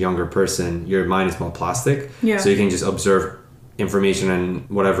adolescent, as a younger person, your mind is more plastic. Yeah. So you can just observe information and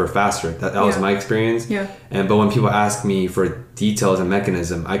whatever faster. That was my experience. Yeah. But when people ask me for details and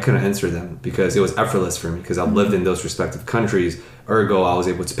mechanism, I couldn't answer them because it was effortless for me because I lived in those respective countries. Ergo, I was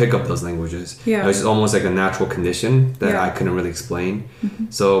able to pick up those languages. Yeah. It was just almost like a natural condition that I couldn't really explain.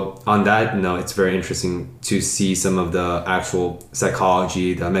 So on that note, it's very interesting to see some of the actual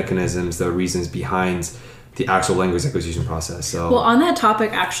psychology, the mechanisms, the reasons behind the actual language acquisition process. So, well, on that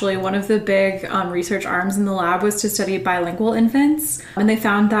topic, actually, one of the big research arms in the lab was to study bilingual infants. And they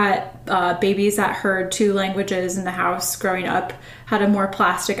found that babies that heard 2 languages in the house growing up had a more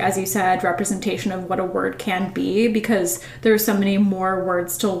plastic, as you said, representation of what a word can be because there are so many more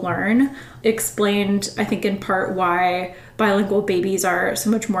words to learn. Explained, I think, in part why bilingual babies are so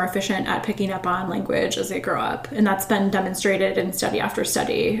much more efficient at picking up on language as they grow up. And that's been demonstrated in study after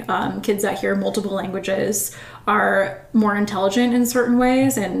study. Kids that hear multiple languages are more intelligent in certain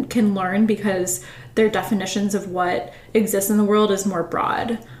ways and can learn because their definitions of what exists in the world is more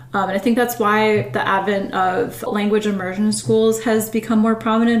broad. And I think that's why the advent of language immersion schools has become more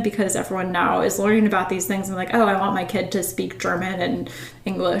prominent because everyone now is learning about these things and like, oh, I want my kid to speak German and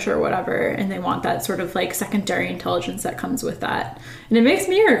English or whatever. And they want that sort of like secondary intelligence that comes with that. And it makes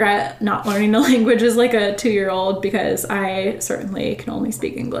me regret not learning a language as like a 2-year-old because I certainly can only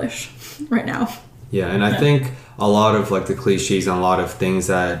speak English right now. Yeah, and I think a lot of like the cliches and a lot of things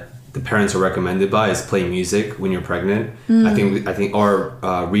that the parents are recommended by is play music when you're pregnant. I think, or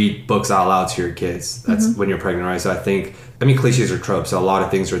read books out loud to your kids. That's when you're pregnant, right? So I mean, cliches are tropes. So a lot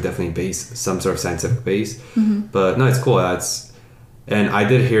of things are definitely based, some sort of scientific base. But no, it's cool. And I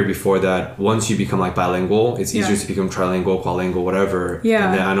did hear before that once you become like bilingual, it's easier to become trilingual, quadlingual, whatever. Yeah.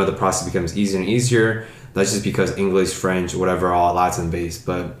 And then I know the process becomes easier and easier. That's just because English, French, whatever, are all Latin based.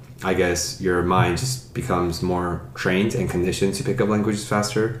 But I guess your mind just becomes more trained and conditioned to pick up languages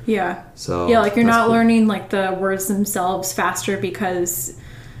faster. Yeah. So yeah, like you're not cool. learning like the words themselves faster because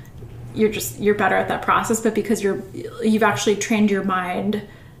you're better at that process, but because you've actually trained your mind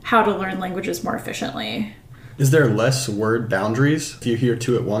how to learn languages more efficiently. Is there less word boundaries? If you hear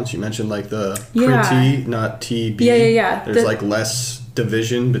 2 at once, you mentioned like the pre-T, not TB. Yeah. There's like less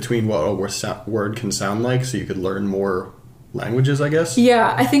division between what a word can sound like, so you could learn more languages, I guess.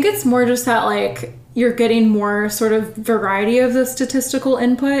 Yeah, I think it's more just that like you're getting more sort of variety of the statistical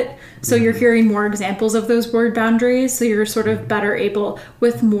input. So you're hearing more examples of those word boundaries. So you're sort of better able,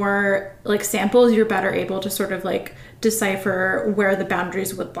 with more like samples, you're better able to sort of like decipher where the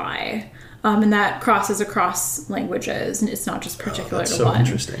boundaries would lie. And that crosses across languages, and it's not just particular that's to so one.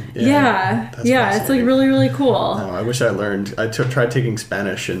 interesting. Yeah, it's like really, really cool. I wish I learned. I tried taking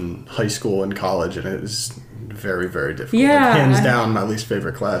Spanish in high school and college, and it was very, very difficult. Yeah. Like, hands down, my least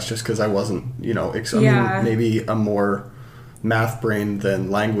favorite class, just because I wasn't, I mean, maybe a more math brain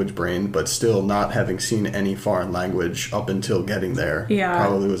than language brain, but still not having seen any foreign language up until getting there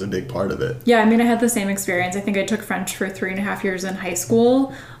probably was a big part of it. Yeah, I mean, I had the same experience. I think I took French for 3.5 years in high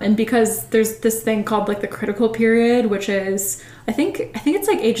school. And because there's this thing called like the critical period, which is, I think it's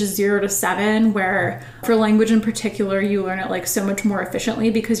like ages 0 to 7, where for language in particular, you learn it like so much more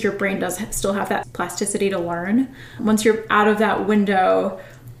efficiently because your brain does still have that plasticity to learn. Once you're out of that window,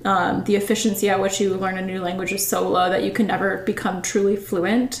 the efficiency at which you learn a new language is so low that you can never become truly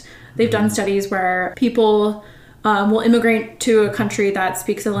fluent. They've done studies where people will immigrate to a country that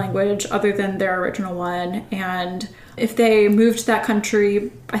speaks a language other than their original one, and if they move to that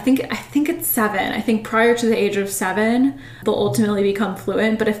country, I think it's 7. I think prior to the age of 7, they'll ultimately become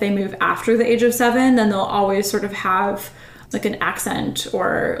fluent. But if they move after the age of 7, then they'll always sort of have like an accent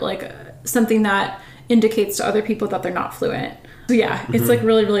or like something that indicates to other people that they're not fluent. So yeah, it's like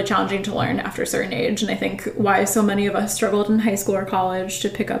really, really challenging to learn after a certain age. And I think why so many of us struggled in high school or college to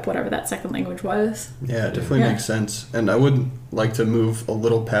pick up whatever that second language was. Yeah, it definitely makes sense. And I would like to move a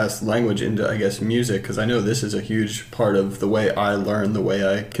little past language into, I guess, music, because I know this is a huge part of the way I learn, the way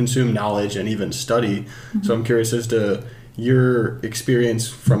I consume knowledge and even study. So I'm curious as to your experience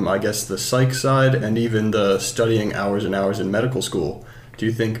from, I guess, the psych side and even the studying hours and hours in medical school. Do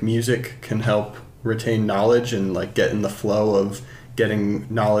you think music can help retain knowledge and like get in the flow of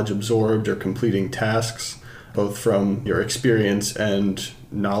getting knowledge absorbed or completing tasks, both from your experience and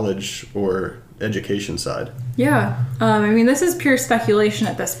knowledge or education side. Yeah. I mean, this is pure speculation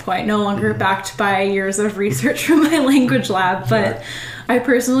at this point, no longer backed by years of research from my language lab, but I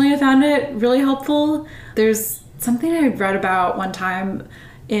personally have found it really helpful. There's something I read about one time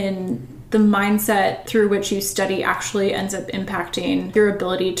in the mindset through which you study actually ends up impacting your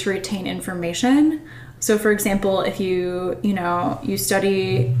ability to retain information. So for example, if you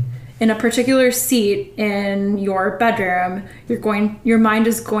study in a particular seat in your bedroom, your mind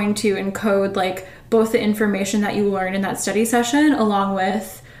is going to encode like both the information that you learned in that study session along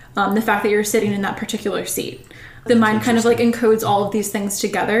with the fact that you're sitting in that particular seat. The mind kind of like encodes all of these things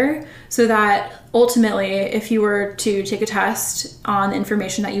together so that ultimately if you were to take a test on the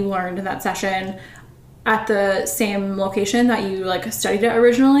information that you learned in that session at the same location that you like studied it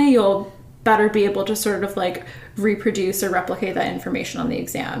originally, you'll better be able to sort of like reproduce or replicate that information on the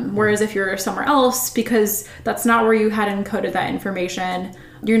exam. Whereas if you're somewhere else, because that's not where you had encoded that information,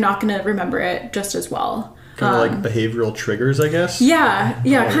 you're not going to remember it just as well. Kind of like behavioral triggers, I guess? Yeah,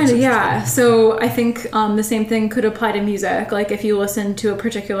 kind of, yeah. So I think the same thing could apply to music. Like if you listen to a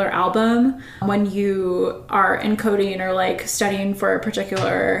particular album, when you are encoding or like studying for a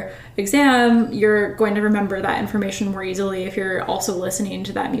particular exam, you're going to remember that information more easily if you're also listening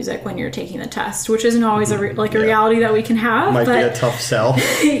to that music when you're taking the test, which isn't always a reality that we can have. Might be a tough sell.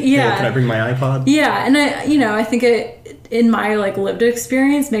 Yeah. Can I bring my iPod? Yeah, and I think it, in my like lived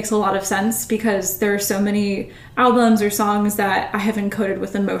experience, makes a lot of sense because there are so many albums or songs that I have encoded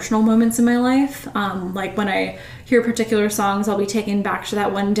with emotional moments in my life. Like when I hear particular songs, I'll be taken back to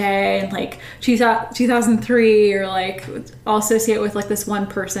that one day and like 2003, or like I'll associate with like this one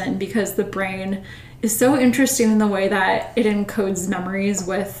person because the brain is so interesting in the way that it encodes memories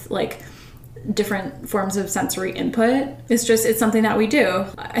with like different forms of sensory input. It's something that we do.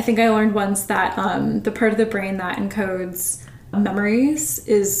 I think I learned once that the part of the brain that encodes memories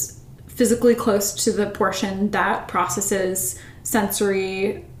is physically close to the portion that processes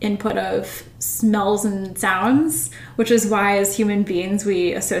sensory input of smells and sounds, which is why as human beings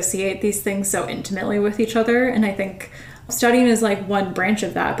we associate these things so intimately with each other. And I think studying is like one branch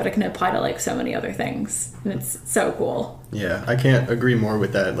of that, but it can apply to like so many other things, and it's so cool. Yeah, I can't agree more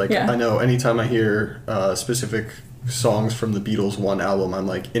with that. Like, I know anytime I hear specific songs from the Beatles' one album, I'm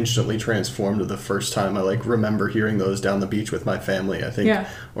like instantly transformed to the first time I like remember hearing those down the beach with my family, I think.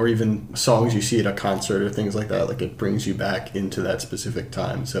 Or even songs you see at a concert or things like that, like it brings you back into that specific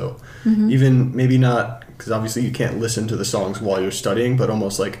time. So even maybe not, because obviously you can't listen to the songs while you're studying, but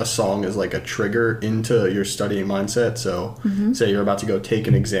almost like a song is like a trigger into your studying mindset. So say you're about to go take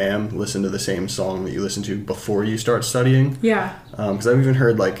an exam, listen to the same song that you listened to before you start studying. Because I've even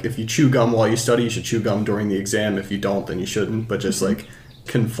heard like if you chew gum while you study, you should chew gum during the exam. If you don't, then you shouldn't. But just like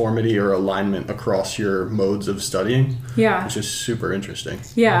conformity or alignment across your modes of studying, which is super interesting.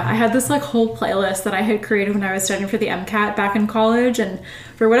 I had this like whole playlist that I had created when I was studying for the MCAT back in college, and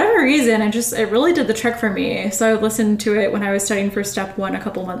for whatever reason it really did the trick for me. So I would listen to it when I was studying for step 1 a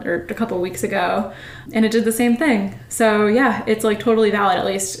couple weeks ago, and it did the same thing. So it's like totally valid, at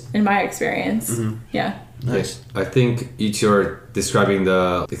least in my experience. Nice. I think each are describing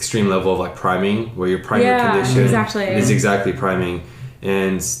the extreme level of like priming, where you're priming your condition. Exactly. It's exactly priming.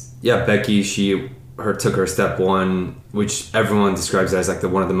 And Becky, took her step 1, which everyone describes as like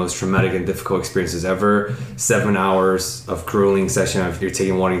one of the most traumatic and difficult experiences ever. 7 hours of grueling session of you're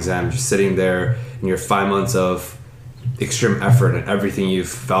taking one exam, you're sitting there, and you're 5 months of extreme effort, and everything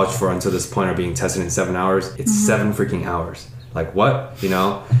you've vouched for until this point are being tested in 7 hours. It's 7 freaking hours. Like what?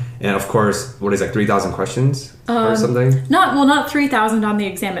 And of course, what is like 3,000 questions or something? Not 3,000 on the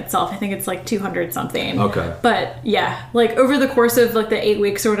exam itself. I think it's like 200 something. Okay. But like over the course of like the 8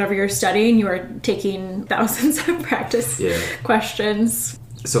 weeks or whatever you're studying, you are taking thousands of practice questions.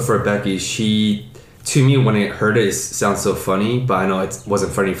 So for Becky, to me, when I heard it, it sounds so funny, but I know it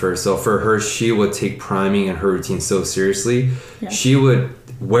wasn't funny for her. So for her, she would take priming and her routine so seriously. She would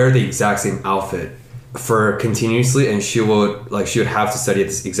wear the exact same outfit for continuously, and she would have to study at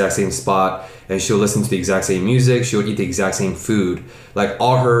this exact same spot, and she would listen to the exact same music, she would eat the exact same food. Like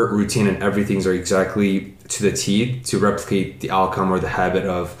all her routine and everything's are exactly to the T to replicate the outcome or the habit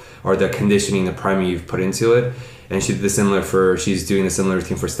or the conditioning, the priming you've put into it. And she's doing a similar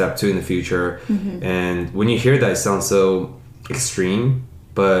routine for step 2 in the future. And when you hear that, it sounds so extreme,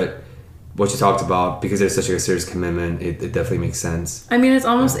 but what you talked about, because there's such a serious commitment, it definitely makes sense. I mean, it's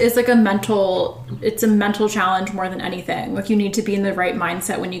like a mental challenge more than anything. Like you need to be in the right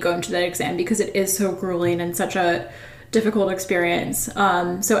mindset when you go into that exam, because it is so grueling and such a difficult experience.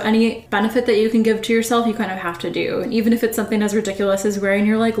 So any benefit that you can give to yourself, you kind of have to do. And even if it's something as ridiculous as wearing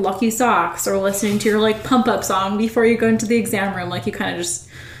your like lucky socks or listening to your like pump up song before you go into the exam room, like you kind of just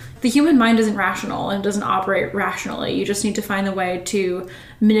the human mind isn't rational and doesn't operate rationally. You just need to find the way to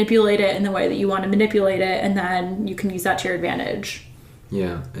manipulate it in the way that you want to manipulate it, and then you can use that to your advantage.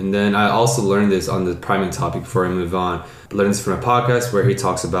 Yeah, and then I also learned this on the priming topic before I move on. I learned this from a podcast where he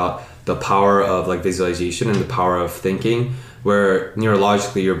talks about the power of like visualization and the power of thinking, where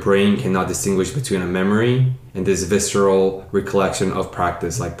neurologically your brain cannot distinguish between a memory and this visceral recollection of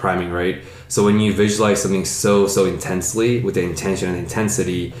practice, like priming, right? So when you visualize something so intensely with the intention and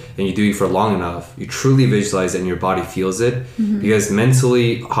intensity, and you do it for long enough, you truly visualize it and your body feels it, because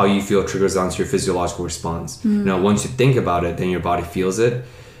mentally how you feel triggers onto your physiological response. Once you think about it, then your body feels it,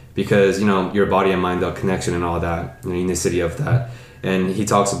 because your body and mind, the connection and all that, the unicity of that. And he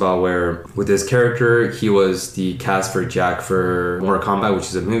talks about where with this character, he was the cast for Jack for Mortal Kombat, which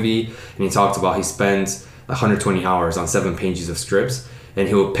is a movie. And he talked about he spent 120 hours on 7 pages of scripts. And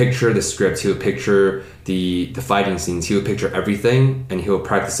he would picture the scripts, he would picture the fighting scenes, he would picture everything, and he would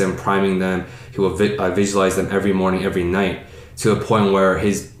practice them, priming them. He would visualize them every morning, every night, to a point where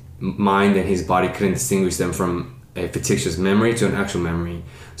his mind and his body couldn't distinguish them from a fictitious memory to an actual memory.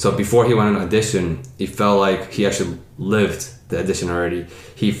 So before he went on audition, he felt like he actually lived the audition already.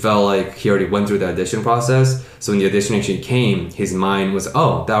 He felt like he already went through the audition process. So when the audition actually came, his mind was,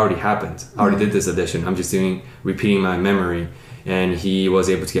 oh, that already happened. I already did this audition. I'm just repeating my memory. And he was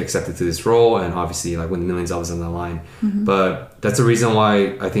able to get accepted to this role, and obviously like win millions of dollars on the line. But that's the reason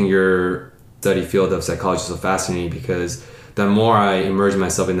why I think your study field of psychology is so fascinating, because the more I immerse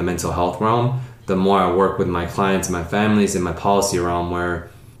myself in the mental health realm, the more I work with my clients and my families in my policy realm,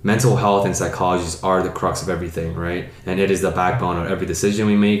 where mental health and psychology are the crux of everything, right? And it is the backbone of every decision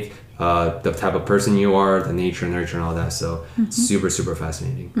we make, the type of person you are, the nature and nurture and all that. So super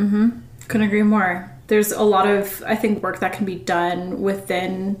fascinating. Couldn't agree more. There's a lot of, I think, work that can be done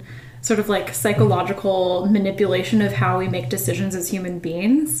within sort of like psychological manipulation of how we make decisions as human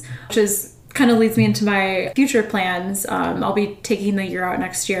beings, which is kind of leads me into my future plans. I'll be taking the year out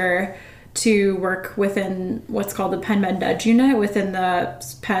next year to work within what's called the Penn Med Nudge Unit within the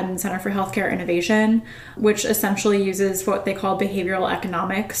Penn Center for Healthcare Innovation, which essentially uses what they call behavioral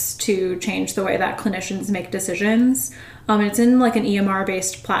economics to change the way that clinicians make decisions. It's in like an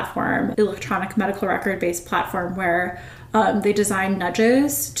EMR-based platform, electronic medical record-based platform, where they design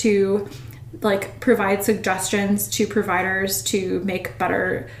nudges to like provide suggestions to providers to make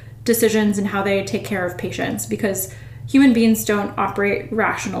better decisions in how they take care of patients, because human beings don't operate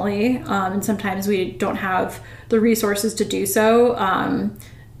rationally, and sometimes we don't have the resources to do so.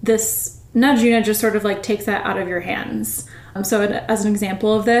 This nudge unit just sort of like takes that out of your hands. So as an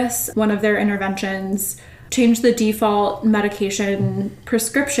example of this, one of their interventions changed the default medication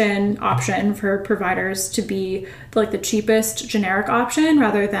prescription option for providers to be like the cheapest generic option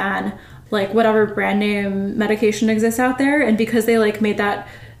rather than like whatever brand name medication exists out there. And because they like made that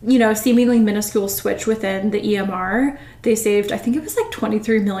seemingly minuscule switch within the EMR, they saved, I think it was like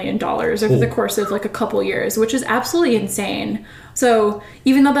 $23 million over the course of like a couple years, which is absolutely insane. So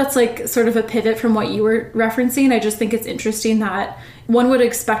even though that's like sort of a pivot from what you were referencing, I just think it's interesting that one would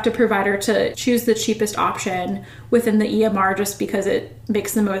expect a provider to choose the cheapest option within the EMR just because it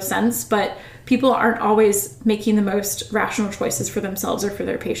makes the most sense, but people aren't always making the most rational choices for themselves or for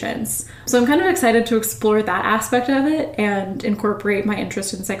their patients. So I'm kind of excited to explore that aspect of it and incorporate my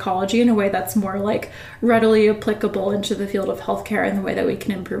interest in psychology in a way that's more like readily applicable into the field of healthcare and the way that we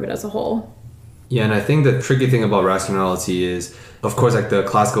can improve it as a whole. Yeah, and I think the tricky thing about rationality is, of course, like the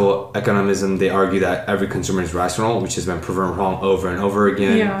classical economism, they argue that every consumer is rational, which has been proven wrong over and over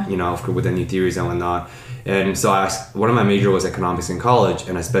again, with the new theories and whatnot. And so one of my major was economics in college,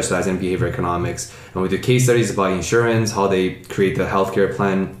 and I specialized in behavior economics. And we do case studies about insurance, how they create the healthcare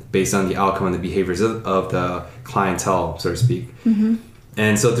plan based on the outcome and the behaviors of the clientele, so to speak.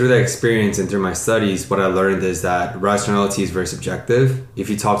 And so through that experience and through my studies, what I learned is that rationality is very subjective. If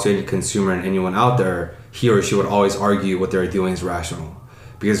you talk to any consumer and anyone out there, he or she would always argue what they're doing is rational,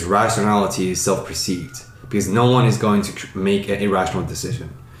 because rationality is self-perceived, because no one is going to make an irrational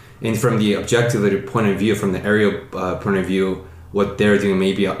decision. And from the objective point of view, from the area point of view, what they're doing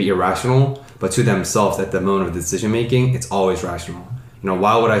may be irrational, but to themselves at the moment of decision making, it's always rational.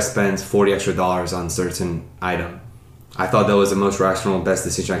 Why would I spend $40 extra on certain item? I thought that was the most rational, best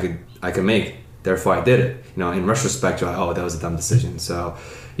decision I could make. Therefore, I did it. In retrospect, you're like, oh, that was a dumb decision. So,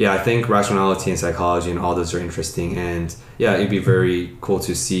 yeah, I think rationality and psychology and all those are interesting. And yeah, it'd be very cool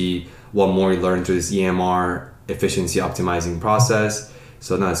to see what more you learn through this EMR efficiency optimizing process.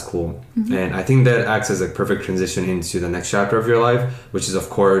 So that's cool. And I think that acts as a perfect transition into the next chapter of your life, which is, of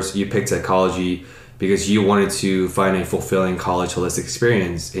course, you picked psychology because you wanted to find a fulfilling college holistic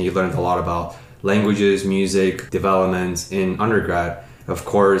experience. And you learned a lot about languages, music, development in undergrad. of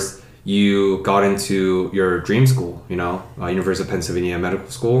course, you got into your dream school, University of Pennsylvania Medical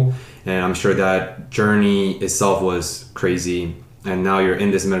School. And I'm sure that journey itself was crazy. And now you're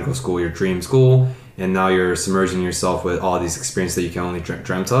in this medical school, your dream school, and now you're submerging yourself with all these experiences that you can only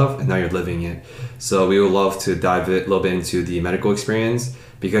dreamt of, and now you're living it. So we would love to dive a little bit into the medical experience,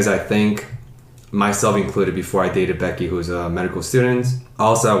 because I think, myself included, before I dated Becky, who's a medical student,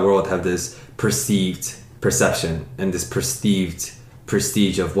 outside world have this perceived perception and this perceived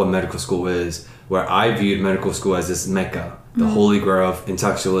prestige of what medical school is, where I viewed medical school as this mecca, the holy grail of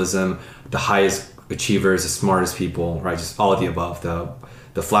intellectualism, the highest achievers, the smartest people, right? Just all of the above.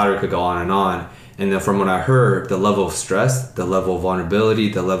 The flattery could go on. And then from what I heard, the level of stress, the level of vulnerability,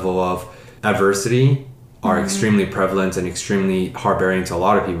 the level of adversity are extremely prevalent and extremely hard-bearing to a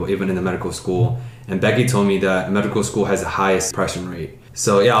lot of people, even in the medical school. And Becky told me that medical school has the highest depression rate.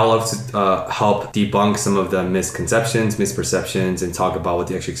 So yeah, I'd love to help debunk some of the misconceptions, misperceptions, and talk about what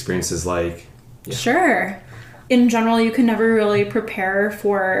the actual experience is like. Yeah. Sure. In general, you can never really prepare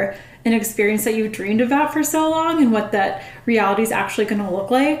for an experience that you've dreamed about for so long and what that reality is actually going to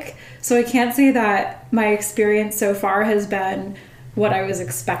look like. So I can't say that my experience so far has been what I was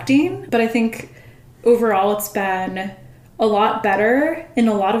expecting, but I think overall it's been a lot better in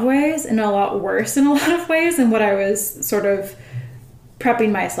a lot of ways and a lot worse in a lot of ways than what I was sort of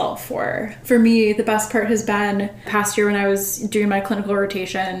prepping myself for. For me, the best part has been past year when I was doing my clinical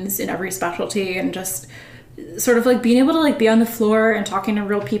rotations in every specialty and just sort of like being able to like be on the floor and talking to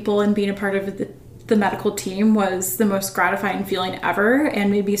real people and being a part of the medical team was the most gratifying feeling ever,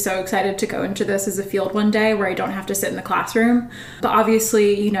 and made me so excited to go into this as a field one day where I don't have to sit in the classroom. But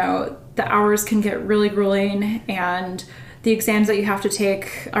obviously, the hours can get really grueling, and the exams that you have to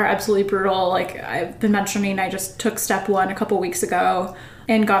take are absolutely brutal. Like I've been mentioning, I just took step 1 a couple weeks ago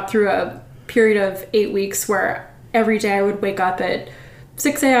and got through a period of 8 weeks where every day I would wake up at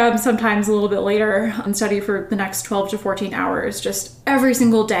 6 a.m., sometimes a little bit later, and study for the next 12 to 14 hours, just every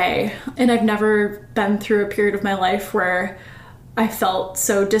single day. And I've never been through a period of my life where I felt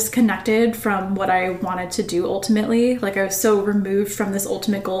so disconnected from what I wanted to do ultimately. Like I was so removed from this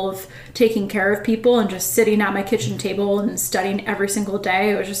ultimate goal of taking care of people and just sitting at my kitchen table and studying every single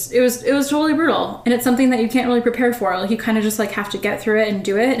day. It was totally brutal. And it's something that you can't really prepare for. Like you kind of just like have to get through it and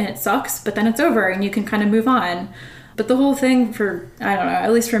do it, and it sucks, but then it's over and you can kind of move on. But the whole thing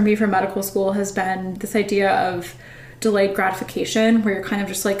at least for me, for medical school, has been this idea of delayed gratification, where you're kind of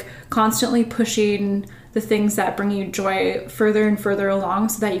just like constantly pushing the things that bring you joy further and further along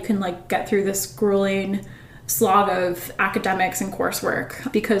so that you can like get through this grueling slog of academics and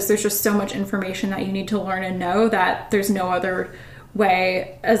coursework, because there's just so much information that you need to learn and know that there's no other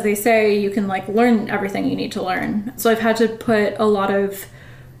way, as they say, you can like learn everything you need to learn. So I've had to put a lot of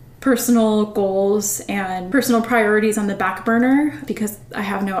personal goals and personal priorities on the back burner because I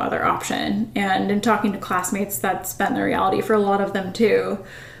have no other option. And in talking to classmates, that's been the reality for a lot of them too.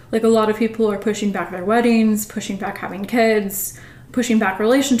 Like a lot of people are pushing back their weddings, pushing back having kids, pushing back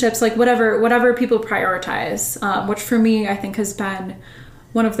relationships, like whatever people prioritize, which for me, I think has been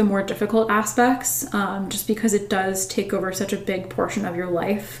one of the more difficult aspects, just because it does take over such a big portion of your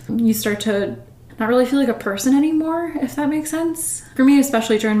life. You start to not really feel like a person anymore, if that makes sense. For me,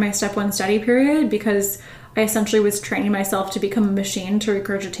 especially during my step 1 study period, because I essentially was training myself to become a machine to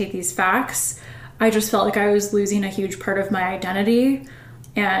regurgitate these facts, I just felt like I was losing a huge part of my identity.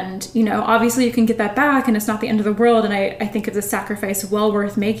 And, obviously you can get that back and it's not the end of the world. And I think it's a sacrifice well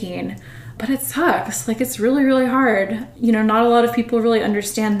worth making, but it sucks. Like it's really, really hard. Not a lot of people really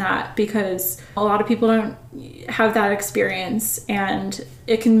understand that because a lot of people don't have that experience, and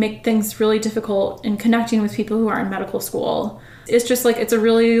it can make things really difficult in connecting with people who are in medical school. It's just like, it's a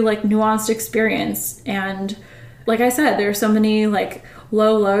really like nuanced experience. And like I said, there are so many like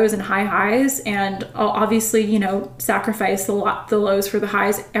low lows and high highs, and I'll obviously, sacrifice the lows for the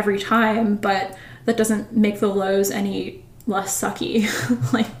highs every time, but that doesn't make the lows any less sucky.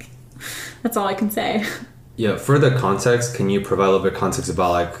 Like, that's all I can say. Yeah, for the context, can you provide a little bit of context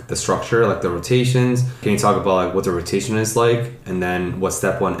about like the structure, like the rotations? Can you talk about like what the rotation is like, and then what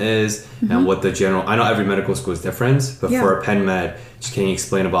step 1 is, and what the general, I know every medical school is different, but for a Penn Med, just can you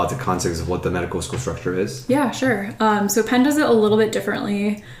explain about the context of what the medical school structure is? Yeah, sure. So Penn does it a little bit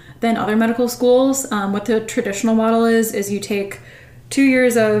differently than other medical schools. What the traditional model is you take 2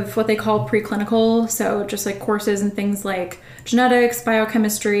 years of what they call preclinical, so just like courses and things like genetics,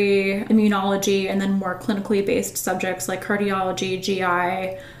 biochemistry, immunology, and then more clinically based subjects like cardiology,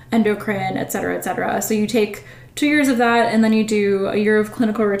 GI, endocrine, et cetera, et cetera. So you take 2 years of that, and then you do a year of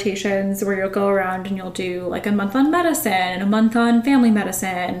clinical rotations where you'll go around and you'll do like a month on medicine, a month on family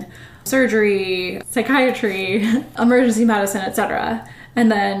medicine, surgery, psychiatry, emergency medicine, et cetera.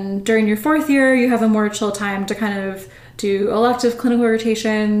 And then during your 4th year, you have a more chill time to kind of do elective clinical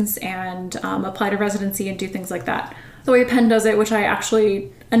rotations and apply to residency and do things like that. The way Penn does it, which I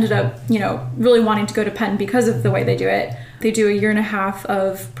actually ended up, really wanting to go to Penn because of the way they do it. They do a 1.5 years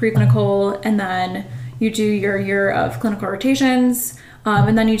of preclinical, and then you do your year of clinical rotations.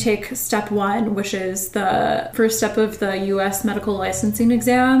 And then you take step 1, which is the first step of the U.S. medical licensing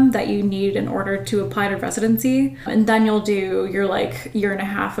exam that you need in order to apply to residency. And then you'll do your 1.5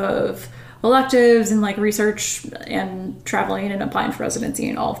 years of electives and research and traveling and applying for residency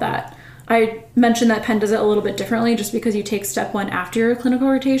and all of that. I mentioned that Penn does it a little bit differently just because you take step 1 after your clinical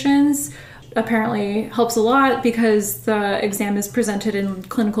rotations. Apparently helps a lot because the exam is presented in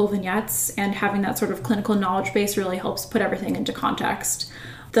clinical vignettes, and having that sort of clinical knowledge base really helps put everything into context.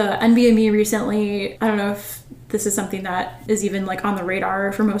 The NBME recently, I don't know if this is something that is even on the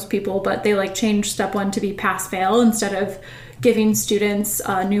radar for most people, but they changed step 1 to be pass-fail instead of giving students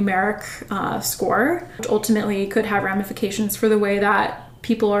a numeric score, which ultimately could have ramifications for the way that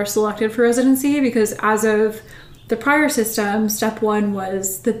people are selected for residency, because as of the prior system, step 1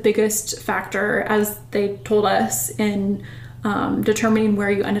 was the biggest factor, as they told us, in determining where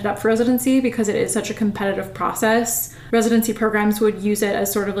you ended up for residency, because it is such a competitive process. Residency programs would use it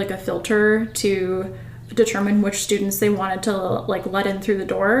as sort of a filter to determine which students they wanted to let in through the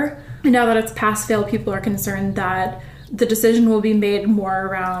door. And now that it's pass-fail, people are concerned that the decision will be made more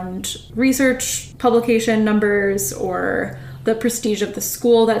around research publication numbers, or the prestige of the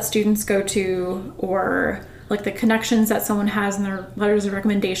school that students go to, or the connections that someone has in their letters of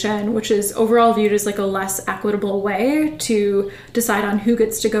recommendation, which is overall viewed as a less equitable way to decide on who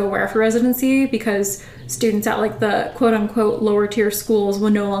gets to go where for residency, because students at the quote-unquote lower tier schools will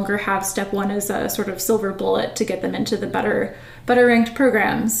no longer have step 1 as a sort of silver bullet to get them into the better ranked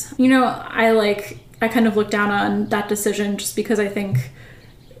programs. I kind of look down on that decision just because I think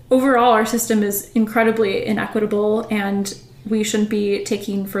overall our system is incredibly inequitable, and we shouldn't be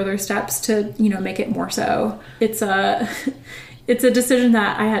taking further steps to, make it more so. It's a decision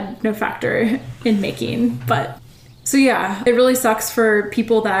that I had no factor in making. But so yeah, it really sucks for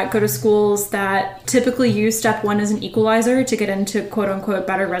people that go to schools that typically use step 1 as an equalizer to get into quote unquote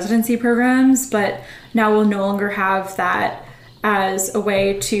better residency programs, but now will no longer have that as a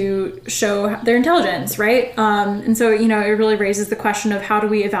way to show their intelligence, right? And so, it really raises the question of how do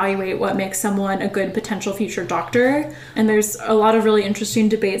we evaluate what makes someone a good potential future doctor? And there's a lot of really interesting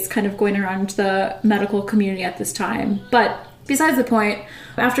debates kind of going around the medical community at this time. But besides the point,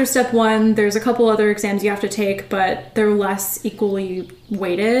 after step 1, there's a couple other exams you have to take, but they're less equally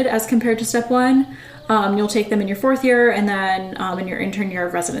weighted as compared to step 1. You'll take them in your 4th year and then in your intern year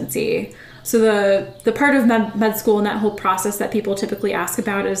of residency. So the part of med school and that whole process that people typically ask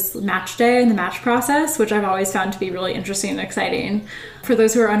about is match day and the match process, which I've always found to be really interesting and exciting. For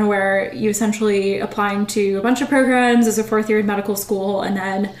those who are unaware, you essentially apply into a bunch of programs as a 4th year in medical school, and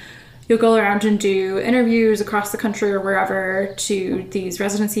then you'll go around and do interviews across the country or wherever to these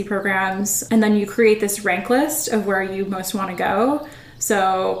residency programs, and then you create this rank list of where you most want to go.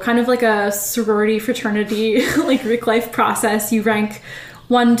 So kind of like a sorority fraternity Greek life process. You rank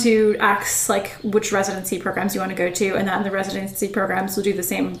 1 to X, which residency programs you want to go to, and then the residency programs will do the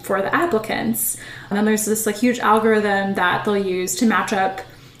same for the applicants. And then there's this huge algorithm that they'll use to match up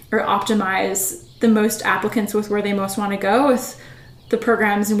or optimize the most applicants with where they most want to go with the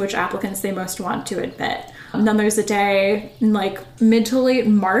programs in which applicants they most want to admit. And then there's a day in mid to late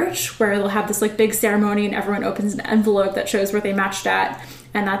March where they'll have this big ceremony and everyone opens an envelope that shows where they matched at,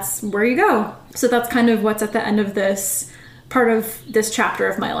 and that's where you go. So that's kind of what's at the end of this part of this chapter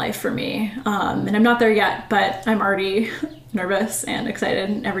of my life for me. And I'm not there yet, but I'm already nervous and excited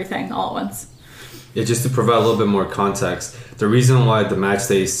and everything all at once. Yeah, just to provide a little bit more context, the reason why the match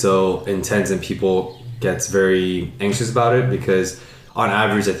day is so intense and people gets very anxious about it, because on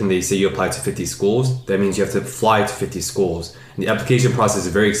average, I think they say you apply to 50 schools. That means you have to fly to 50 schools. And the application process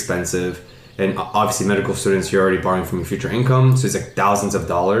is very expensive. And obviously medical students, you're already borrowing from your future income. So it's thousands of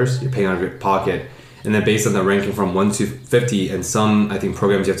dollars you're paying out of your pocket. And then based on the ranking from 1 to 50, and some, I think,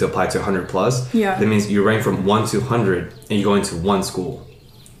 programs you have to apply to 100 plus. Yeah. That means you rank from 1 to 100 and you go into one school.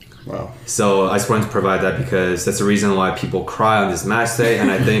 Wow. So I just wanted to provide that because that's the reason why people cry on this match day.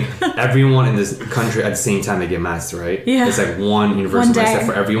 And I think everyone in this country at the same time they get matched, right? Yeah. It's one universal match day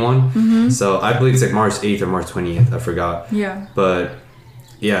for everyone. Mm-hmm. So I believe it's March 8th or March 20th. I forgot. Yeah. But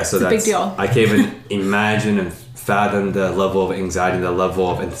yeah, so that's a big deal. I can't even imagine and fathom the level of anxiety and the level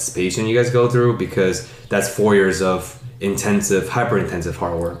of anticipation you guys go through, because that's 4 years of intensive, hyper-intensive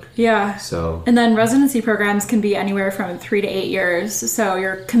hard work. Yeah. So. And then residency programs can be anywhere from 3 to 8 years. So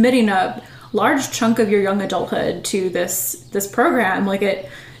you're committing a large chunk of your young adulthood to this program. Like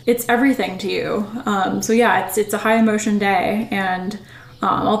it's everything to you. So yeah, it's a high emotion day, and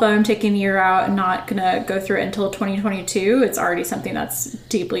although I'm taking the year out and not gonna go through it until 2022, it's already something that's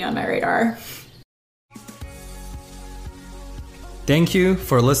deeply on my radar. Thank you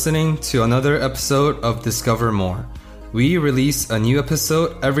for listening to another episode of Discover More. We release a new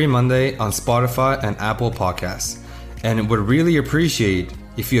episode every Monday on Spotify and Apple Podcasts, and would really appreciate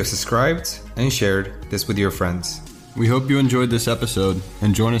if you have subscribed and shared this with your friends. We hope you enjoyed this episode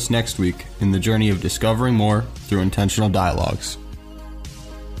and join us next week in the journey of discovering more through intentional dialogues.